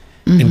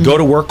and go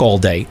to work all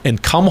day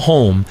and come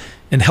home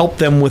and help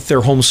them with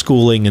their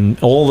homeschooling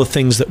and all the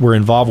things that were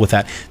involved with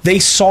that. They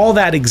saw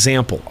that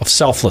example of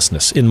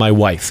selflessness in my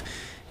wife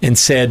and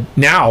said,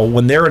 now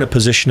when they're in a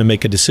position to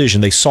make a decision,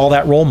 they saw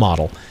that role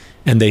model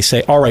and they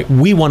say, all right,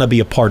 we want to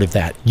be a part of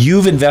that.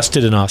 You've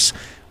invested in us.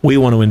 We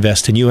want to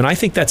invest in you. And I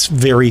think that's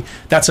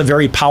a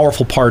very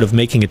powerful part of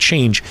making a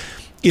change,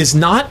 is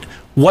not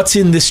what's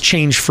in this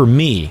change for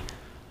me,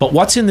 but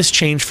what's in this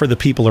change for the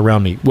people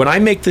around me. When I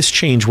make this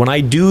change, when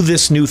I do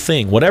this new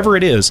thing, whatever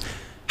it is,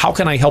 how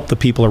can I help the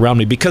people around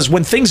me? Because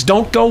when things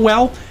don't go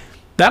well,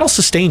 that'll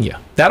sustain you.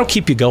 That'll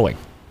keep you going.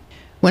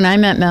 When I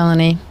met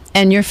Melanie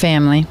and your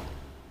family,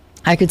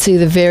 I could see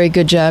the very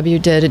good job you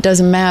did. It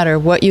doesn't matter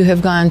what you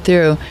have gone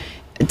through.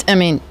 I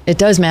mean, it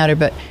does matter,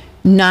 but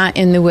not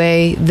in the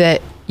way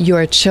that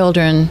your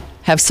children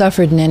have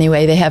suffered in any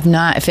way. They have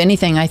not. If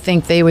anything, I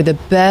think they were the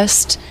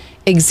best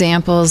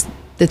examples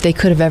that they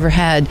could have ever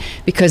had,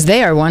 because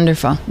they are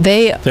wonderful.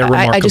 They're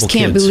remarkable. I just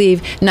can't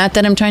believe, not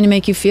that I'm trying to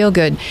make you feel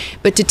good,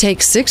 but to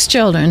take 6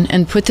 children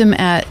and put them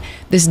at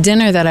this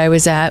dinner that I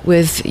was at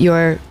with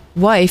your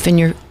wife and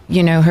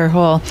her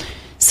whole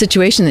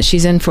situation that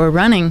she's in for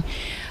running,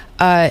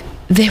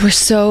 they were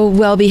so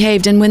well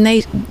behaved. And when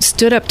they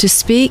stood up to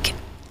speak,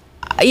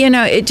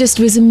 it just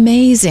was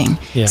amazing.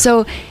 Yeah.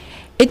 So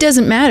it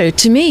doesn't matter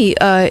to me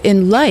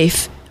in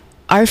life,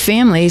 our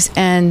families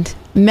and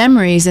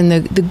memories and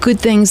the good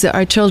things that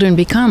our children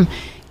become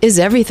is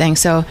everything.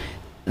 So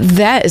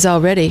that is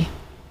already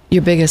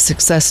your biggest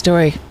success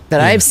story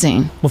that I've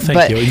seen. Well,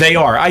 thank you. They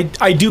are.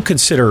 I do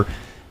consider,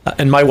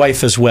 and my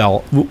wife as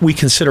well, we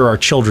consider our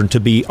children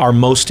to be our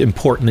most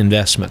important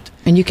investment.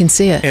 And you can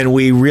see it. And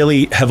we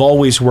really have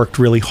always worked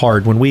really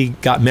hard. When we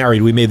got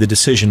married, we made the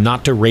decision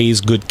not to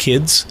raise good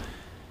kids,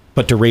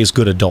 but to raise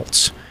good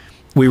adults.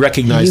 We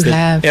recognize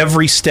that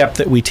every step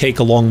that we take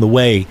along the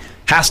way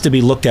has to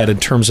be looked at in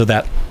terms of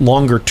that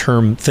longer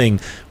term thing.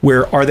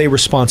 Where are they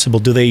responsible?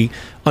 Do they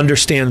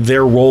understand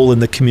their role in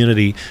the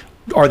community?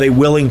 Are they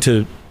willing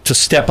to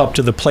step up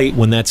to the plate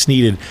when that's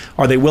needed?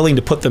 Are they willing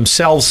to put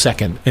themselves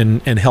second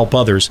and help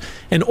others?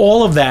 And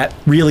all of that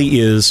really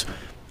is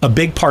a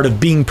big part of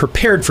being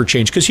prepared for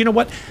change. Because you know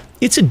what?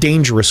 It's a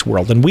dangerous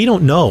world, and we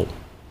don't know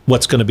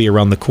what's going to be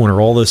around the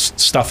corner. All this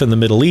stuff in the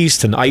Middle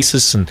East and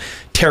ISIS and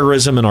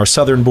terrorism in our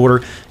southern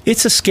border,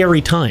 it's a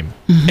scary time.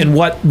 Mm-hmm. And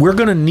what we're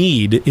going to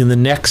need in the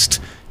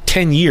next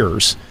 10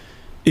 years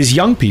is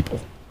young people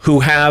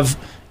who have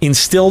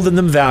instilled in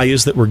them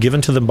values that were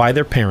given to them by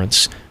their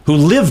parents, who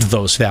lived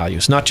those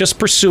values, not just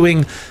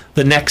pursuing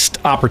the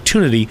next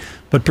opportunity,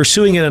 but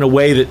pursuing it in a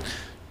way that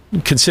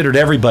considered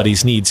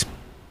everybody's needs.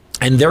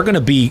 And they're going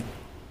to be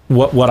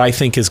what I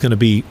think is going to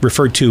be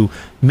referred to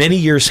many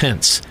years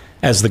hence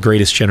as the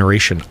greatest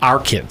generation, our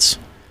kids.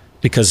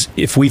 Because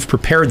if we've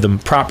prepared them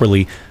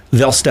properly,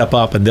 they'll step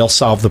up and they'll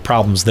solve the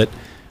problems that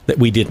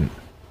we didn't.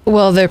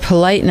 Well, their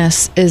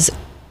politeness is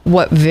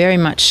what very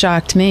much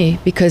shocked me,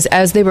 because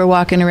as they were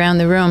walking around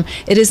the room,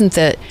 it isn't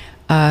that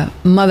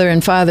mother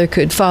and father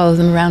could follow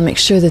them around, make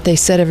sure that they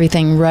said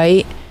everything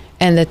right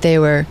and that they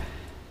were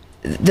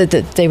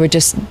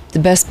just the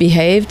best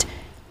behaved,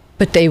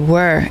 but they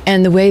were.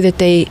 And the way that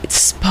they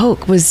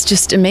spoke was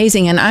just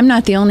amazing. And I'm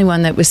not the only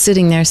one that was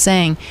sitting there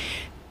saying,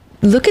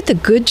 look at the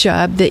good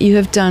job that you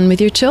have done with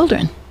your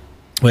children.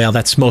 Well,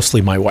 that's mostly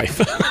my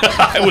wife.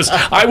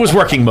 I was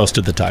working most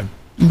of the time.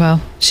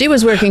 Well, she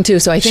was working too.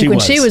 So I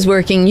think she was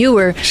working, you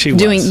were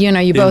doing,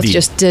 you both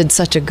just did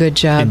such a good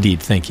job.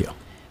 Indeed. Thank you.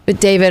 But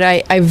David,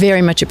 I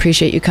very much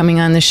appreciate you coming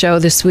on the show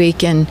this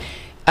week and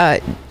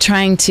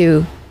trying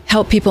to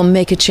help people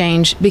make a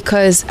change,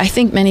 because I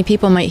think many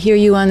people might hear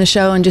you on the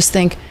show and just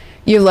think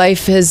your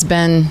life has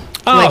been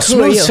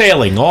smooth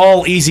sailing,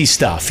 all easy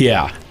stuff.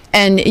 Yeah.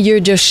 And you're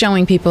just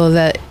showing people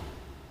that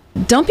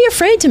don't be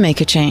afraid to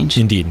make a change.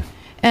 Indeed.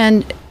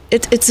 And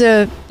it's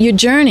your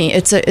journey.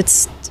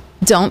 It's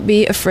don't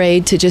be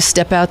afraid to just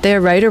step out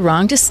there, right or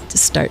wrong. Just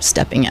start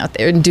stepping out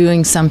there and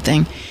doing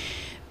something.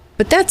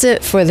 But that's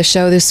it for the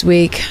show this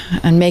week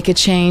on Make a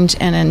Change.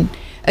 And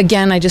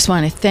Again, I just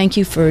want to thank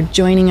you for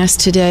joining us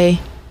today.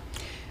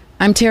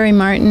 I'm Terry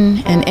Martin,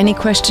 and any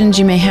questions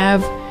you may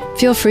have,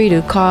 feel free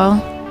to call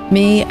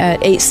me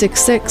at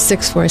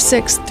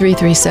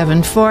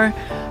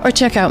 866-646-3374 or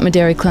check out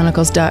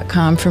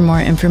MadeiraClinicals.com for more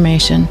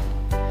information.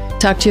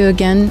 Talk to you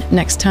again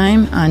next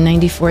time on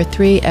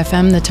 94.3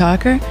 FM The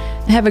Talker.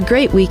 And have a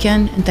great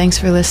weekend, and thanks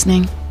for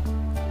listening.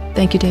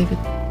 Thank you, David.